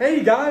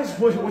 Hey, guys.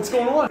 What's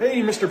going on?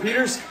 Hey, Mr.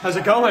 Peters. How's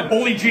it going?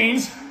 Holy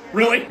jeans.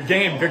 Really? Good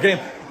game.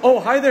 Oh,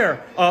 hi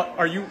there.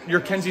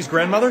 You're Kenzie's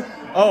grandmother?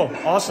 Oh,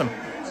 awesome.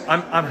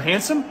 I'm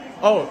handsome?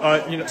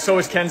 Oh, so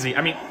is Kenzie.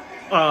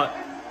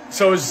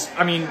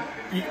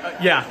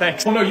 Yeah,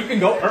 thanks. Oh, no, you can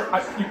go.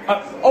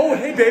 Oh,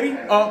 hey, baby.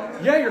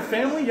 Yeah, your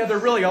family? Yeah, they're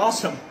really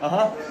awesome.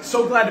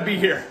 So glad to be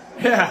here.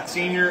 Yeah,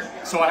 senior.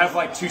 So I have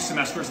like 2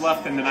 semesters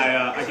left, and then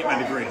I get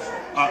my degree.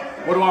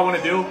 What do I want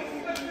to do?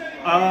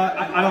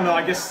 I don't know.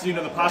 I guess, the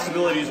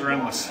possibilities are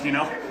endless,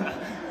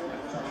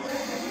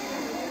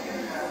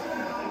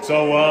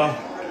 So, how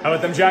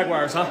about them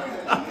Jaguars, huh?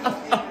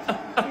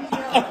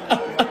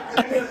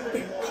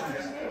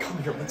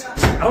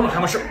 I don't know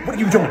how much. What are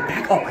you doing?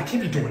 Back up. I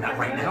can't be doing that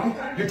right now.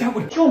 Your dad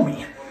would kill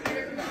me.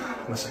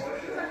 Listen,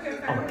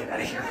 I'm gonna get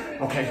out of here.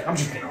 Okay? I'm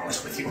just being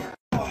honest with you.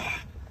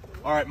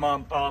 All right,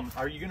 Mom.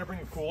 Are you gonna bring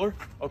a cooler?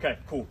 Okay,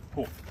 cool.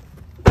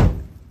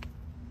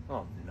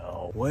 Oh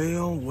no.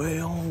 Well.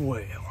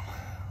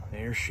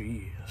 There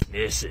she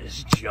is.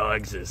 Mrs.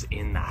 Jugs is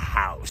in the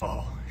house.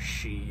 Oh,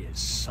 she is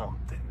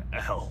something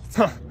else.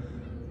 Huh.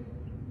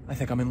 I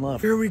think I'm in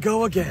love. Here we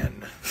go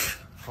again.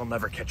 I'll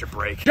never catch a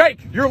break. Jake,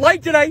 you're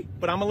late today,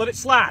 but I'm gonna let it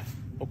slide,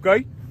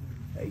 okay?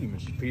 Hey,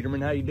 Mrs. Peterman,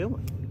 how you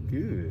doing?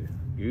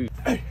 Good.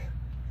 Hey.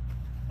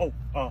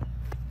 Oh,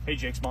 hey,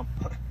 Jake's mom.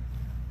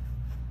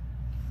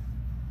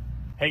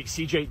 Hey,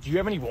 CJ, do you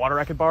have any water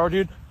I could borrow,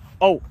 dude?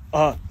 Oh,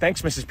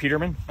 thanks, Mrs.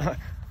 Peterman.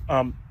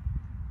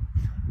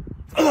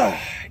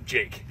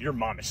 Jake, your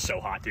mom is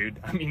so hot, dude.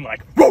 I mean,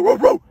 like,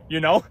 row, you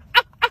know?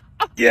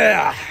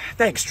 Yeah,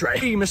 thanks, Trey.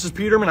 Hey, Mrs.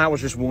 Peterman, I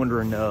was just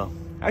wondering,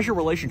 how's your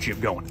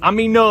relationship going? I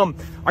mean,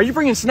 are you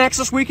bringing snacks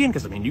this weekend?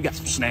 Because, I mean, you got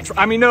some snacks.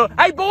 I mean,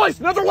 hey, boys,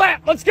 another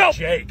lap. Let's go.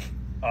 Jake,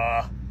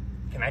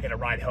 can I get a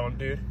ride home,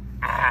 dude?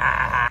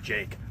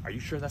 Jake, are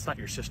you sure that's not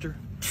your sister?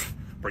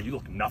 Bro, you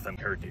look nothing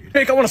her, dude.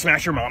 Jake, I want to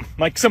smash your mom.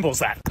 Like, simple as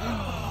that.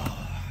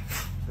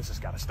 This has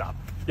got to stop.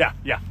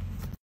 Yeah.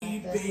 Hey,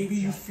 baby,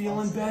 you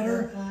feeling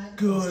better?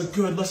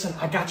 Good. Listen,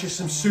 I got you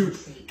some soup.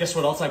 Guess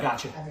what else I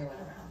got you?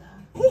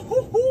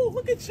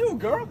 Look at you,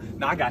 girl.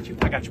 Nah, I got you,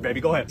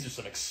 baby. Go ahead. These are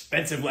some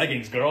expensive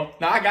leggings, girl.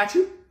 Nah, I got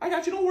you.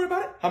 Don't worry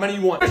about it. How many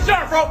you want? Shut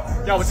up,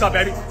 bro. Yo, what's up,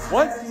 baby?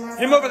 What?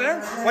 Him over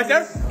there? Right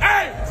there?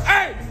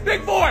 Hey,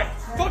 big boy.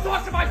 Don't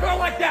talk to my girl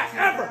like that.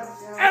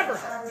 Ever.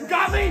 You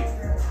got me?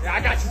 Yeah,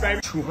 I got you,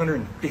 baby.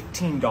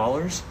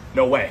 $215?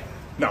 No way.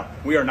 No,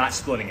 we are not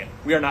splitting it.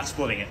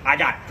 I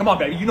got it. Come on,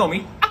 baby. You know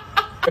me.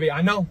 Baby,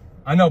 I know,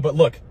 but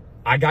look,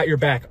 I got your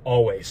back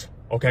always,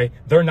 okay?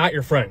 They're not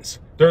your friends.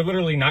 They're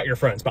literally not your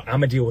friends, but I'm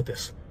gonna deal with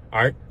this,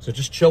 all right? So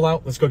just chill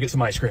out. Let's go get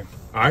some ice cream,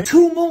 all right?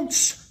 2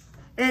 months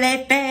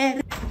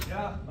later.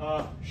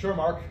 Yeah, sure,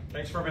 Mark.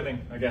 Thanks for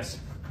everything, I guess.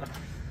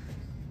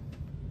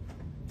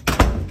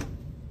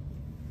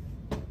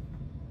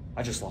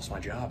 I just lost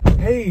my job.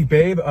 Hey,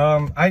 babe, I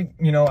don't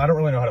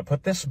really know how to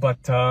put this,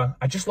 but,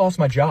 I just lost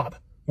my job.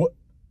 What?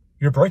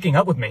 You're breaking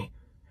up with me?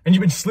 And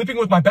you've been sleeping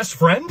with my best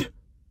friend?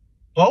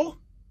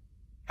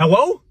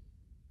 Hello?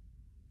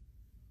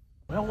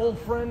 Well, old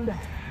friend,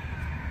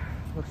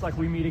 looks like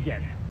we meet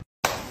again.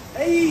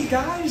 Hey,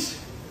 guys!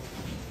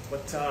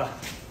 What,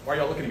 why are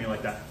y'all looking at me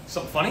like that?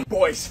 Something funny?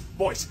 Boys,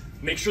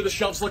 make sure the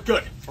shelves look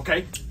good,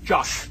 okay?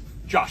 Josh.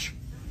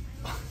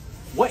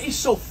 What is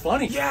so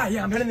funny? Yeah,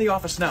 I'm heading to the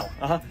office now.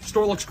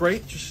 Store looks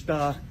great, just,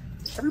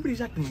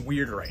 everybody's acting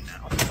weird right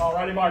now.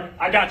 Alrighty, Mark,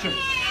 I got you.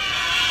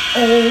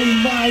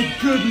 Oh my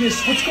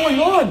goodness, what's going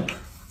on?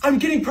 I'm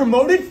getting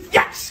promoted?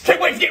 Yes! Can't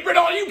wait to get rid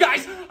of all you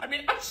guys! I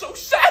mean, I'm so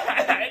sad!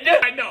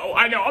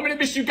 I know. I'm gonna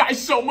miss you guys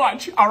so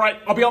much. Alright,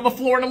 I'll be on the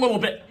floor in a little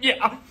bit.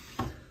 Yeah.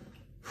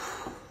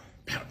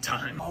 About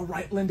time.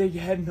 Alright, Linda, you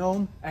heading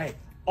home? Hey,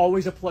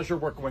 always a pleasure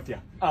working with you.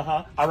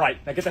 Alright,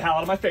 now get the hell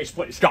out of my face,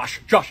 please. Josh,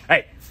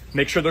 hey,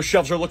 make sure those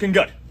shelves are looking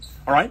good.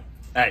 Alright?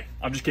 Hey,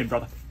 I'm just kidding,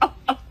 brother.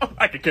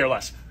 I could care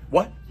less.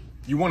 What?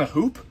 You want a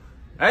hoop?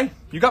 Hey,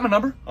 you got my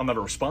number? I'll never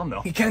respond,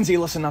 though. Hey, Kenzie,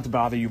 listen, not to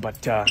bother you,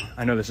 but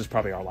I know this is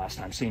probably our last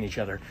time seeing each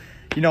other.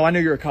 You know, I know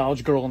you're a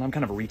college girl, and I'm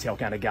kind of a retail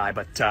kind of guy,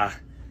 but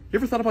you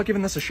ever thought about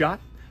giving this a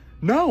shot?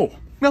 No.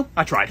 Well,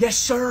 I tried. Yes,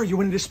 sir. You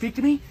wanted to speak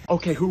to me?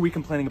 Okay, who are we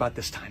complaining about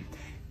this time?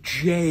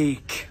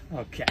 Jake.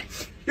 Okay.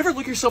 You ever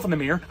look yourself in the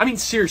mirror? I mean,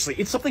 seriously,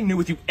 it's something new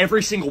with you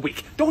every single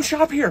week. Don't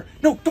shop here.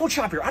 No, don't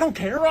shop here. I don't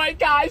care. Right,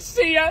 guys.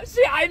 See ya.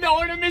 I know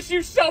I'm gonna miss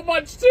you so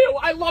much, too.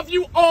 I love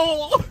you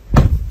all.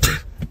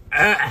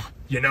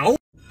 You know?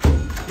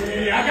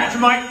 Yeah, I got you,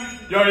 Mike.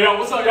 Yo,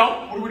 what's up,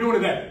 y'all? What are we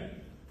doing today?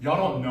 Y'all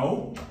don't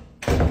know?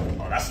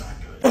 Oh, that's not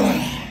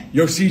good.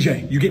 Yo,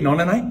 CJ, you getting on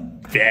tonight?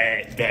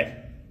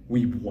 Bet.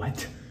 We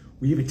what?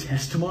 We have a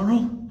test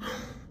tomorrow?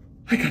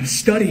 I gotta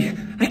study.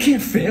 I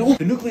can't fail.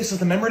 The nucleus is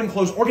the membrane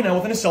enclosed organelle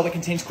within a cell that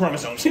contains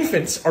chromosomes.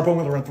 Infants are born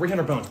with around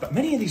 300 bones, but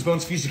many of these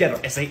bones fuse together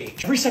as they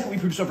age. Every second we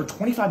produce over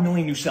 25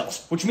 million new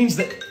cells, which means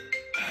that...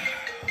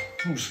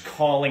 Who's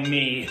calling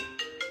me?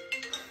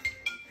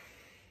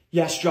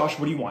 Yes, Josh,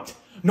 what do you want?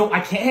 No, I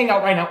can't hang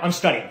out right now. I'm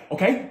studying,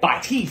 okay?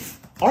 Bye. Teeth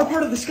are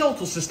part of the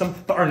skeletal system,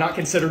 but are not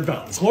considered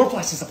bones.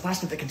 Chloroplast is a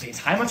plasmid that contains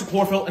high amounts of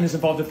chlorophyll and is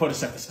involved in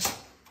photosynthesis.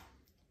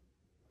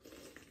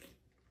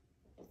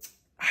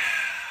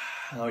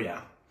 Oh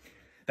yeah,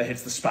 that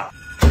hits the spot.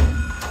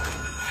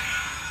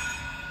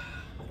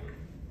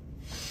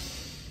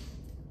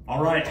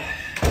 All right,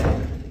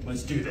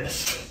 let's do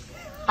this.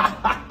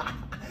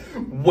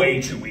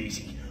 Way too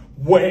easy.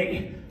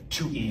 Way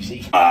too easy.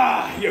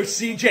 Yo,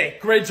 CJ,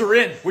 grades are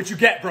in. What'd you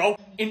get, bro?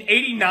 An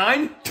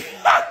 89?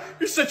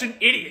 You're such an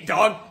idiot,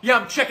 dog. Yeah,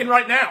 I'm checking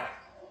right now.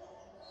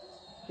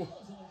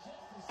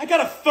 I got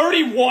a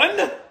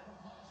 31?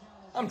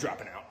 I'm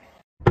dropping out.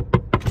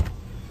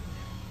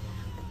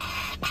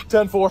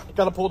 10-4,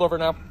 got it pulled over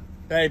now.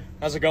 Hey,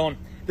 how's it going?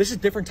 This is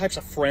different types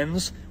of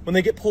friends when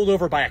they get pulled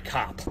over by a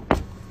cop.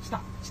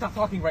 Stop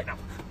talking right now.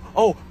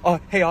 Oh,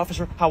 hey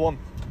officer, how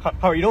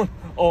are you doing?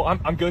 Oh,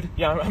 I'm good.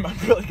 Yeah, I'm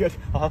really good.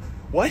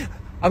 What?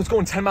 I was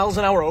going 10 miles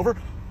an hour over?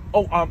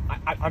 Oh,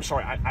 I'm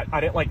sorry.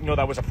 I didn't know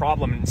that was a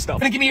problem and stuff.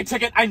 Gonna give me a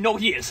ticket. I know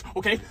he is,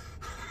 okay?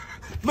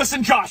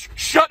 Listen, Josh,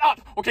 shut up,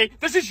 okay?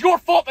 This is your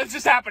fault that this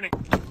is happening.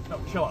 No,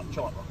 chill out,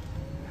 bro.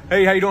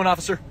 Hey, how you doing,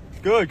 officer?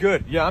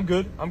 Good. Yeah, I'm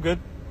good.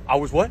 I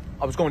was what?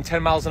 I was going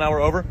 10 miles an hour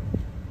over?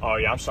 Oh,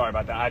 yeah, I'm sorry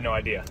about that. I had no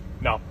idea.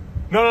 No,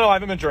 I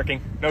haven't been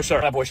drinking. No,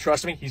 sir. That boys,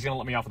 trust me, he's gonna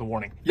let me off with a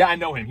warning. Yeah, I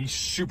know him. He's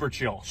super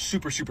chill.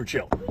 Super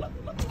chill.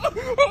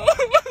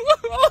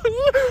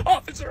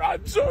 Officer,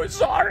 I'm so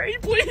sorry.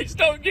 Please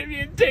don't give me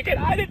a ticket.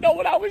 I didn't know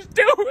what I was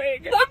doing.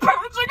 My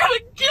parents are gonna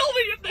kill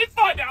me if they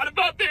find out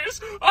about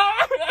this.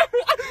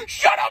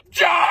 Shut up,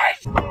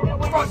 Josh!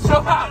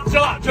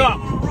 Chill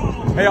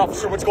out. Hey,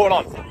 officer, what's going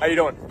on? How you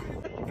doing?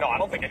 No, I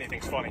don't think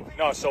anything's funny.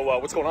 No, so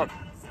what's going on?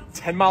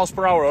 10 miles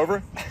per hour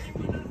over?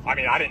 I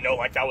mean, I didn't know,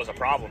 like, that was a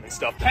problem and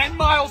stuff. 10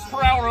 miles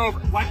per hour over.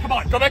 Like, come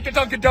on, go back to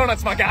Dunkin'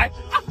 Donuts, my guy.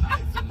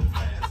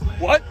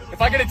 What?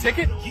 If I get a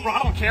ticket? Bro,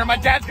 I don't care. My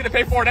dad's gonna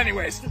pay for it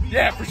anyways.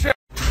 Yeah, for sure.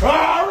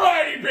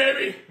 Alrighty,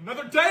 baby.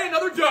 Another day,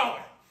 another dollar.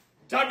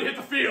 Time to hit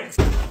the fields.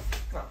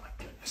 Oh, my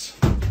goodness.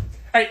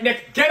 Hey,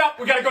 Nick, get up.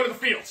 We gotta go to the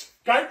fields,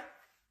 okay?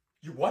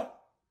 You what?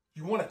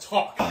 You want to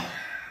talk?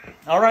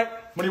 All right.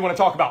 What do you want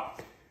to talk about?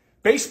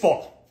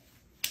 Baseball.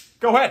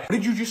 Go ahead. What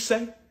did you just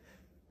say?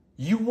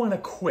 You want to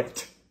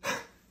quit.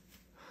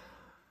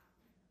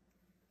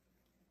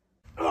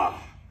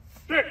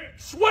 Nick,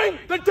 swing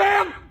the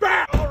damn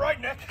bat! All right,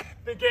 Nick.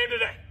 Big game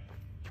today.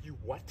 You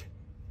what?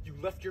 You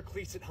left your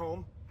cleats at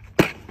home?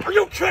 Are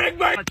you kidding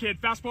me? All right,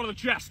 kid, fastball to the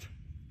chest.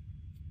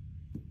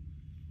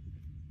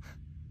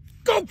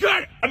 Go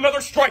get it! Another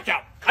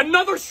strikeout!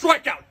 Another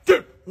strikeout!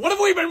 Dude, what have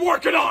we been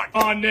working on?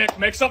 Oh, Nick,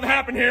 make something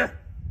happen here.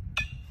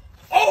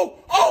 Oh,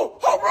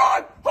 home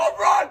run! Home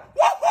run!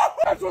 Woo!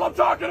 That's what I'm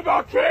talking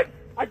about, kid!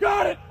 I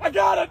got it!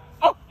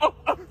 Oh,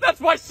 that's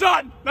my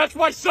son! That's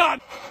my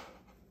son!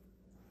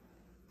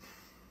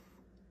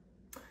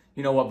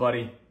 You know what,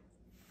 buddy?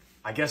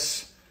 I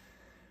guess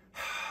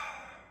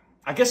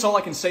all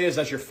I can say is,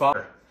 as your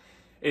father,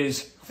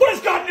 is, what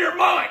has gotten your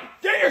mind?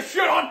 Get your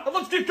shit on and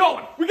let's get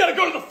going. We gotta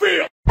go to the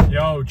field.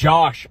 Yo,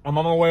 Josh, I'm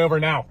on my way over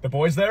now. The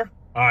boys there?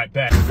 All right,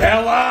 bet.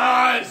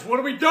 Fellas, what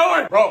are we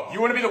doing? Bro, you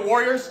want to be the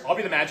Warriors? I'll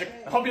be the Magic.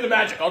 I'll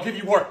give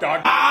you work,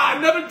 dog.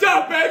 Never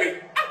doubt,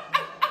 baby.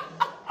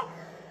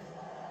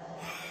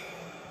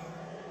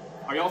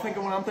 Are y'all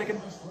thinking what I'm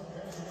thinking?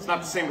 It's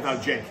not the same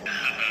without Jake.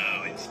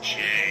 Oh, it's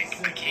Jake.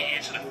 I can't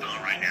answer the phone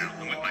right now.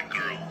 I'm with my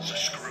girl, so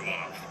screw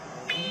off.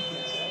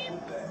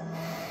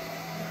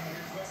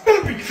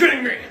 Don't be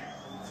kidding me!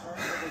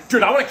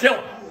 Dude, I want to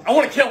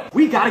kill him.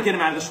 We gotta get him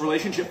out of this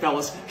relationship,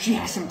 fellas. She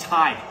has him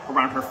tied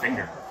around her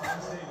finger.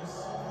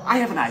 I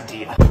have an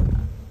idea.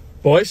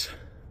 Boys,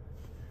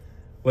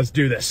 let's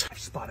do this. I've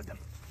spotted them.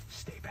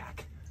 Stay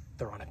back.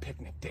 They're on a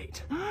picnic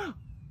date.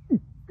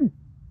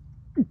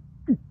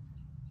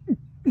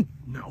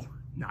 No,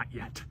 not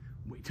yet.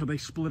 Wait till they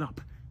split up.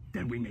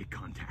 Then we make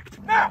contact.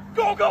 Ah,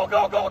 go!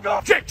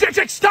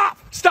 Jake,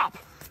 stop!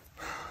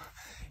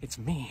 It's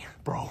me,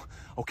 bro,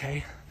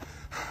 okay?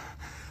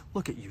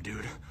 Look at you,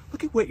 dude.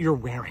 Look at what you're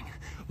wearing.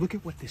 Look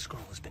at what this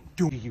girl has been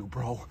doing to you,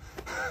 bro.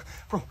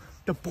 Bro,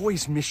 the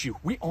boys miss you.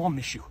 We all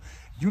miss you.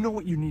 You know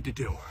what you need to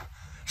do.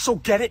 So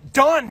get it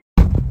done!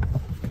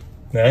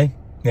 Hey,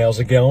 how's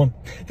it going?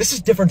 This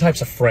is different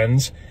types of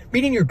friends.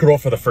 Meeting your girl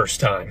for the first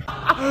time.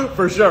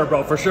 For sure,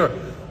 bro, for sure.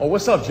 Oh,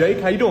 what's up, Jake?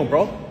 How you doing,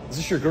 bro? Is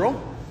this your girl?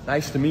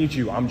 Nice to meet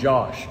you. I'm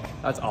Josh.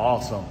 That's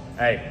awesome.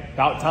 Hey,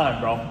 about time,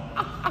 bro.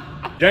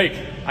 Jake,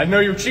 I know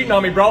you're cheating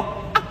on me, bro.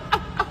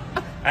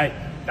 Hey,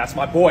 that's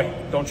my boy.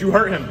 Don't you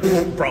hurt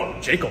him.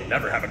 Bro, Jake will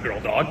never have a girl,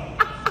 dog.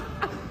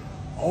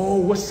 Oh,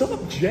 what's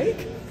up,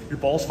 Jake? Your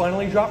balls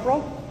finally dropped,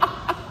 bro?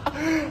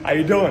 How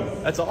you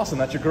doing? That's awesome.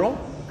 That's your girl?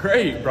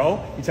 Great, bro.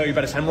 He tell you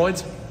about his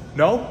hemorrhoids?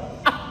 No?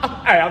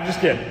 Hey, I'm just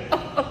kidding.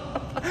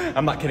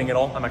 I'm not kidding at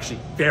all. I'm actually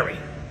very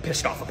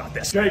pissed off about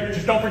this. Jake,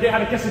 just don't forget how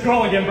to kiss a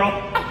girl again, bro.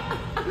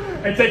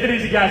 Hey, take it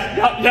easy, guys.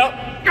 Yep.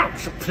 I'm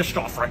so pissed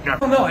off right now. I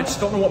don't know. I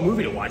just don't know what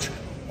movie to watch.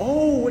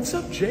 Oh, what's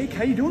up, Jake?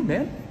 How you doing,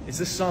 man? Is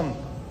this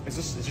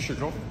your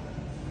girlfriend?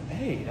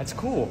 Hey, that's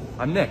cool.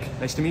 I'm Nick.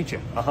 Nice to meet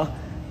you.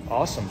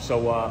 Awesome.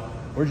 So,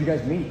 where'd you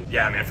guys meet?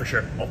 Yeah, man, for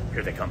sure. Oh,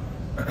 here they come.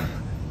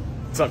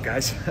 What's up,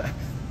 guys?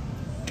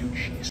 Dude,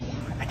 she's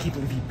hot. I can't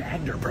believe he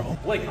bagged her, bro.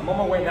 Blake, I'm on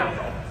my way now,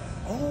 bro.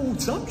 Oh,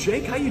 what's up,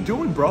 Jake? How you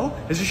doing, bro?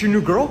 Is this your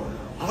new girl?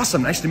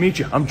 Awesome. Nice to meet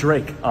you. I'm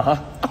Drake.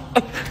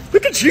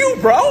 Look at you,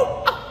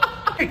 bro.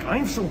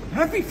 I'm so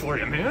happy for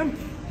you, man.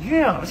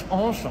 Yeah, that's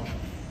awesome.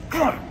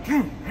 God,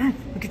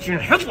 look at you in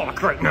a headlock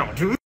right now,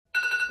 dude.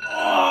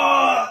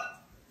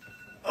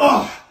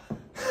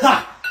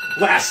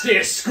 Last day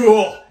of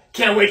school.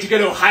 Can't wait to go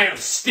to Ohio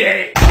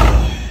State.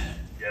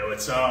 Yo,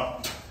 what's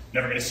up?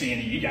 Never gonna see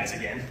any of you guys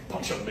again.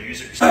 Bunch of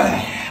losers.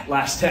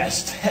 Last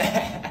test.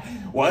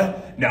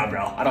 What? No,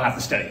 bro. I don't have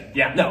to study.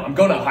 Yeah, no, I'm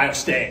going to Ohio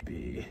State.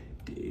 B,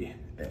 D,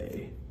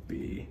 A,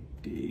 B,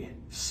 D,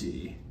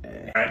 C,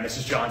 A. All right,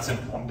 Mrs. Johnson,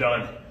 I'm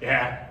done.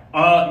 Yeah.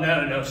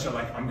 No. So,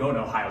 like, I'm going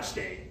to Ohio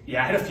State.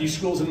 Yeah, I had a few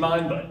schools in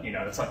mind, but, you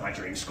know, that's like my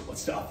dream school and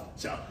stuff.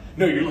 So,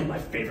 no, you're like my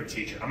favorite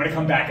teacher. I'm gonna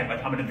come back and,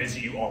 like, I'm gonna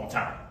visit you all the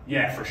time.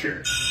 Yeah, for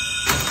sure.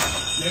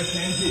 Yeah,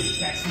 can do.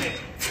 Text me.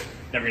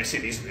 Never gonna see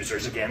these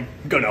losers again.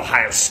 Go to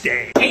Ohio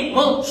State. Hey,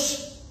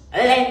 Moose.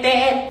 I like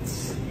that. Let's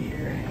see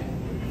here.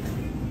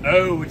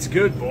 Oh, it's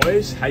good,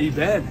 boys. How you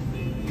been?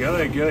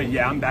 Good, good.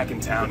 Yeah, I'm back in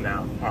town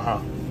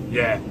now.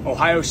 Yeah,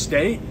 Ohio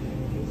State?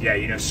 Yeah,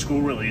 you know,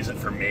 school really isn't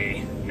for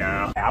me.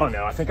 No. I don't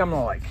know. I think I'm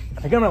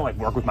gonna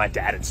work with my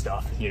dad and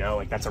stuff. You know,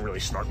 like that's a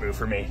really smart move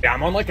for me. Yeah,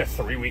 I'm on like a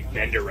 3-week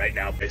bender right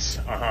now.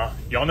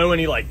 Y'all know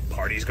any like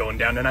parties going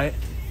down tonight?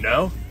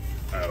 No?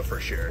 Oh, for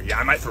sure. Yeah,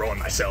 I might throw in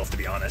myself, to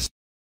be honest.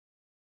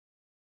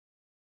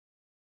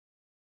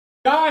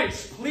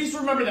 Guys, please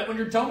remember that when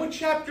you're done with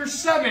chapter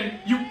 7,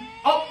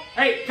 oh,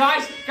 hey,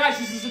 guys,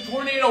 this is a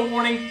tornado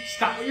warning.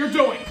 Stop what you're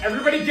doing.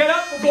 Everybody get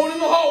up. We're going in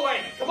the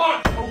hallway. Come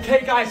on.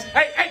 Okay, guys.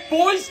 Hey,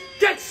 boys,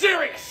 get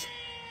serious.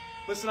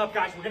 Listen up,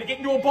 guys. We're gonna get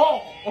into a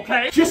ball,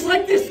 okay? Just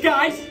like this,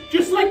 guys.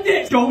 Just like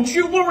this. Don't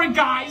you worry,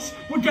 guys.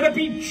 We're gonna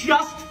be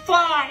just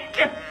fine.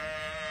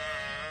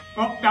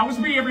 Oh, that was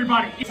me,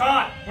 everybody.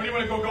 Todd, when do you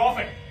want to go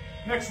golfing?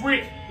 Next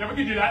week. Yeah, we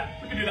can do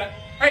that. We can do that.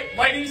 Hey,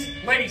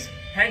 ladies,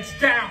 heads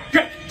down.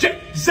 Zip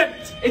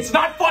it. It's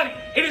not funny.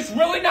 It is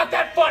really not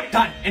that funny.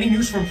 Todd, any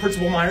news from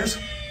Principal Myers?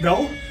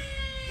 No?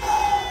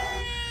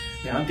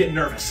 Yeah, I'm getting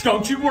nervous.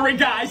 Don't you worry,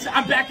 guys.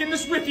 I'm back in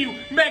this with you.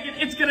 Megan,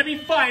 it's gonna be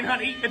fine,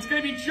 honey. It's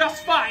gonna be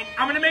just fine.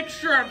 I'm gonna make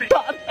sure of it.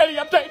 Todd, any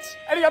updates?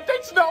 Any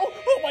updates? No?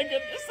 Oh my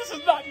goodness, this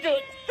is not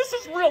good. This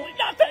is really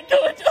not that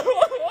good.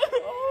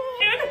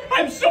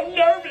 I'm so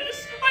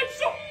nervous.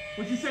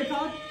 What'd you say,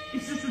 Todd?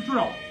 It's just a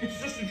drill.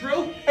 It's just a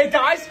drill? Hey,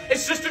 guys,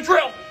 it's just a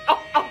drill.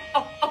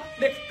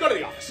 Nick, go to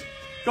the office.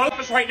 Go to the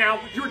office right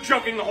now. You were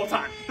joking the whole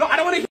time. No, I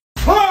don't want to hear.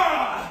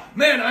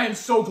 Man, I am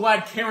so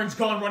glad Karen's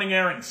gone running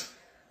errands.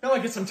 Now I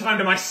get some time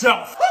to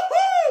myself.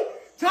 Woo-hoo!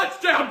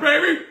 Touchdown,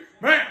 baby!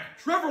 Man,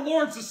 Trevor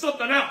Lawrence is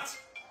something else.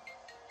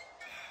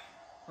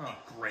 Oh,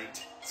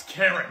 great. It's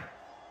Karen.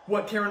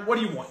 What, Karen? What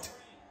do you want?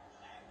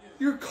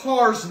 Your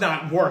car's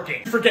not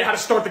working. You forget how to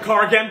start the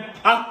car again?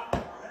 Huh?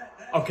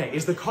 Okay,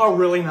 is the car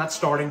really not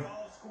starting?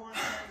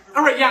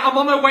 All right, yeah, I'm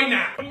on my way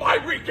now. On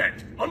my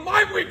weekend! On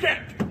my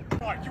weekend!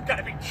 Oh, you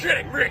gotta be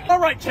kidding me! All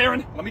right,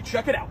 Karen, let me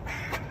check it out.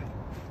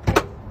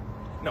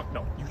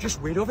 No, you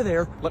just wait over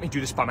there. Let me do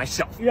this by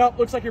myself. Yep,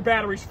 looks like your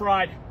battery's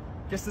fried.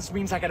 Guess this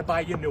means I gotta buy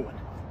you a new one.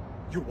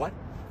 You what?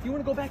 You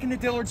wanna go back into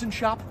Dillard's and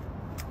shop?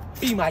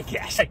 Be my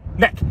guest. Hey,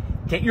 Nick,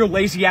 get your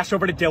lazy ass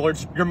over to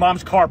Dillard's. Your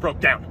mom's car broke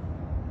down.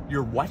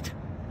 Your what?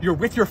 You're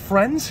with your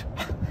friends?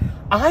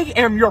 I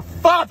am your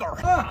father!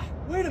 Ah,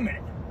 wait a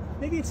minute.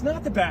 Maybe it's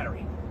not the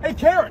battery. Hey,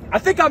 Karen, I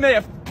think I may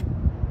have...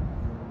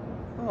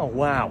 Oh,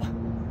 wow.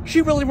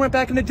 She really went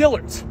back into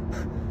Dillard's.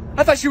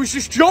 I thought she was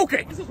just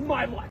joking. This is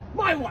my luck.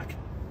 My luck.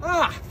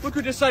 Ah, look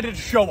who decided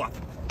to show up.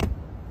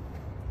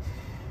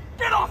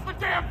 Get off the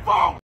damn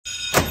phone!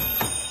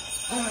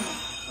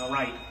 All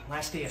right,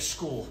 last day of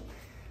school.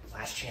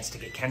 Last chance to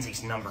get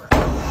Kenzie's number.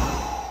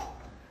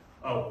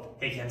 Oh,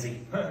 hey,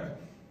 Kenzie.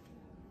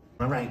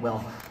 All right,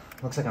 well,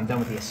 looks like I'm done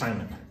with the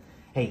assignment.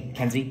 Hey,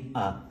 Kenzie,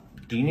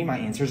 do you need my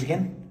answers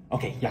again?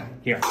 Okay, yeah,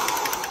 here.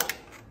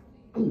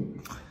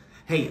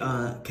 Hey,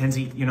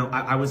 Kenzie, you know,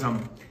 I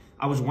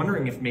was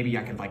wondering if maybe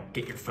I could, like,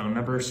 get your phone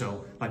number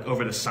so, like,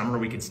 over the summer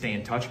we could stay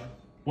in touch.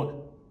 What?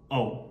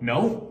 Oh,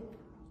 no?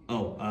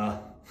 Oh,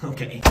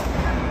 okay.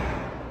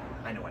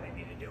 I know what I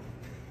need to do.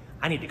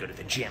 I need to go to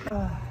the gym.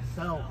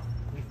 So,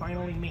 we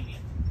finally meet.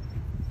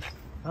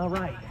 All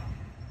right.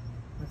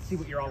 Let's see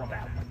what you're all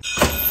about.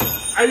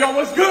 Hey, yo,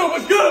 what's good?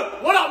 What's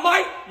good? What up,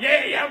 Mike?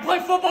 Yeah, I'm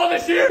playing football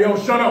this year. Yo,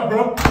 shut up,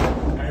 bro.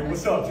 Hey,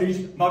 what's up,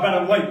 Teach? My bad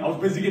I'm late. I was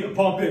busy getting a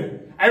pump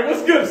in. Hey,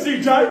 what's good,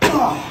 CJ?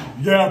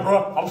 Yeah,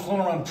 bro. I was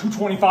floating around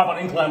 225 on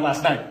incline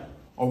last night.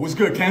 Oh, what's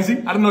good, Kenzie?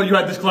 I didn't know you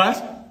had this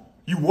class.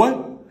 You what?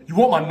 You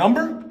want my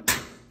number?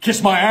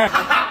 Kiss my ass.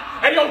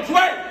 Hey, yo,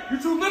 Dre,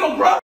 you're too little,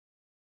 bro.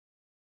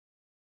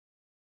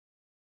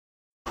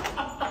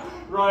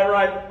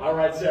 Right. All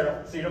right,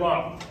 Sarah. See you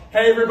tomorrow.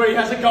 Hey, everybody,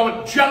 how's it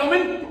going?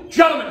 Gentlemen,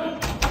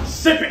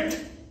 sip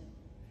it.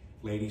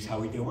 Ladies, how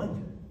we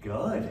doing?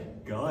 Good.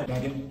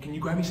 Megan, can you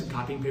grab me some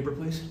copying paper,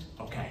 please?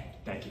 Okay,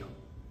 thank you.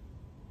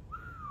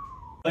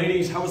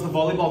 Ladies, how was the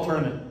volleyball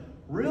tournament?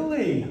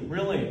 Really?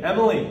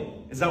 Emily,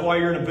 is that why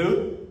you're in a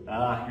boot?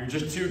 You're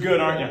just too good,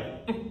 aren't you?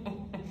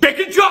 Dick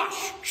and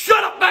Josh,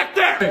 shut up back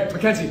there. Hey,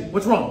 Mackenzie,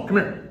 what's wrong? Come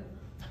here.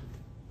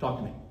 Talk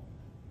to me.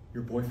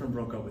 Your boyfriend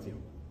broke up with you.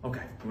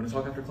 Okay, you want to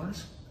talk after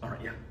class? All right,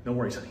 yeah, no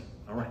worries, honey.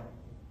 All right.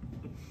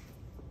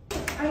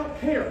 I don't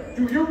care.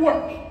 Do your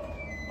work.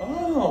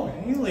 Oh,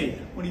 Haley,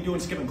 what are you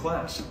doing skipping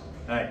class?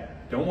 Hey,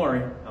 don't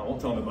worry, I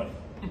won't tell nobody.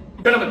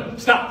 Gentlemen,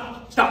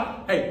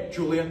 stop. Hey,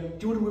 Julia, do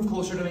you want to move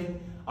closer to me?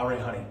 All right,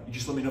 honey, you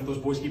just let me know if those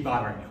boys keep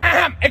bothering you.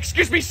 Ahem,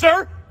 excuse me,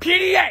 sir.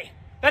 PDA.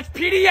 That's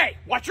PDA.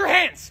 Watch your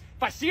hands.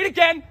 If I see it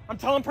again, I'm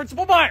telling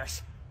Principal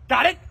Myers.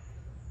 Got it?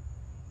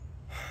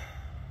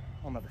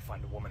 I'll never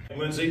find a woman.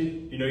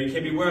 Lindsay, you know you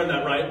can't be wearing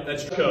that, right?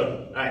 That's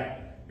code. Hey,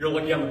 you're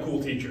lucky I'm the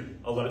cool teacher.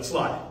 I'll let it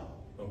slide.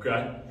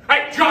 Okay?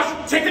 Hey,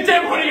 Josh, take the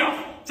damn hoodie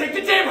off. Take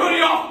the damn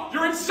hoodie off.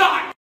 You're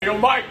inside. Yo,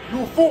 Mike,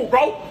 you a fool,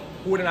 bro.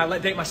 Who didn't I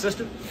let date my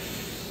sister?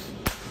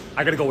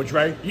 I gotta go with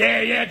Dre.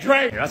 Yeah,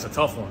 Dre. Yeah, that's a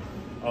tough one.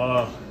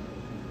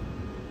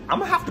 I'm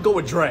gonna have to go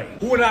with Dre.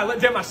 Who would I let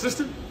date my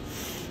sister?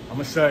 I'm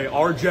gonna say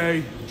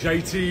RJ,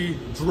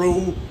 JT,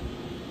 Drew.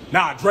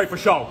 Nah, Dre for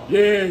sure.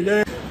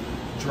 Yeah.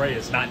 Dre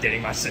is not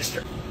dating my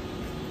sister.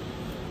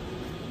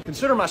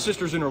 Consider my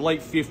sister's in her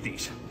late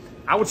 50s.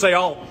 I'd say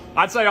all.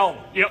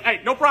 Yep.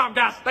 Hey, no problem,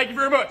 guys. Thank you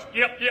very much.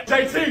 Yep.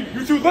 JT,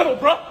 you too little,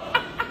 bro.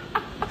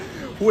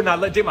 Who would not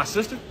let date my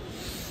sister?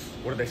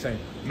 What are they saying?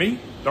 Me?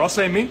 They're all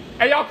saying me?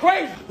 Hey, y'all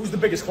crazy. Who's the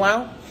biggest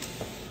clown?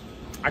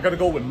 I gotta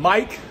go with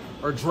Mike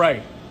or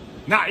Dre.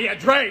 Nah, yeah,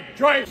 Dre.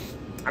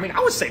 I mean,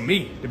 I would say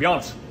me, to be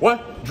honest.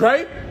 What?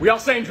 Dre? We all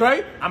saying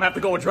Dre? I'm gonna have to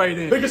go with Dre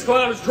then. Biggest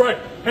clown is Dre.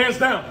 Hands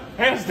down.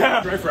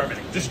 Dre for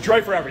everything. Just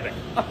Dre for everything.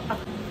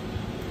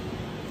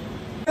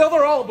 Well,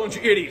 they're all a bunch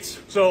of idiots.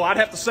 So I'd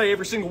have to say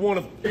every single one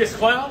of them. Biggest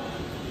clown?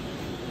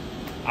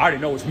 I already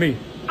know it's me.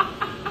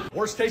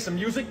 Worst taste in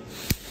music?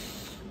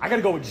 I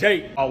gotta go with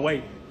Jay. Oh,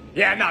 wait.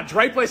 Yeah, nah,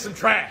 Dre plays some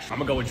trash. I'm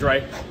gonna go with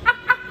Dre.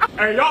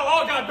 Hey, y'all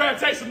all got bad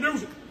taste in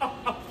music.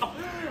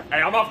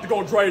 Hey, I'm off to go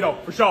with Dre though,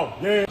 for sure.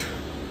 Yeah.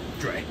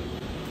 Dre.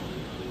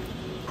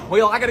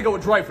 Well, I gotta go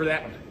with Dre for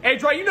that one. Hey,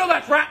 Dre, you know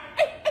that's rap.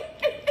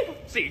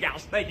 See you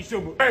guys. Thank you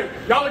so much. Hey,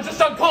 y'all are just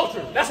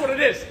uncultured. That's what it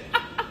is.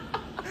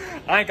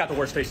 I ain't got the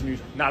worst taste in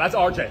music. Nah, that's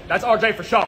RJ. That's RJ for sure.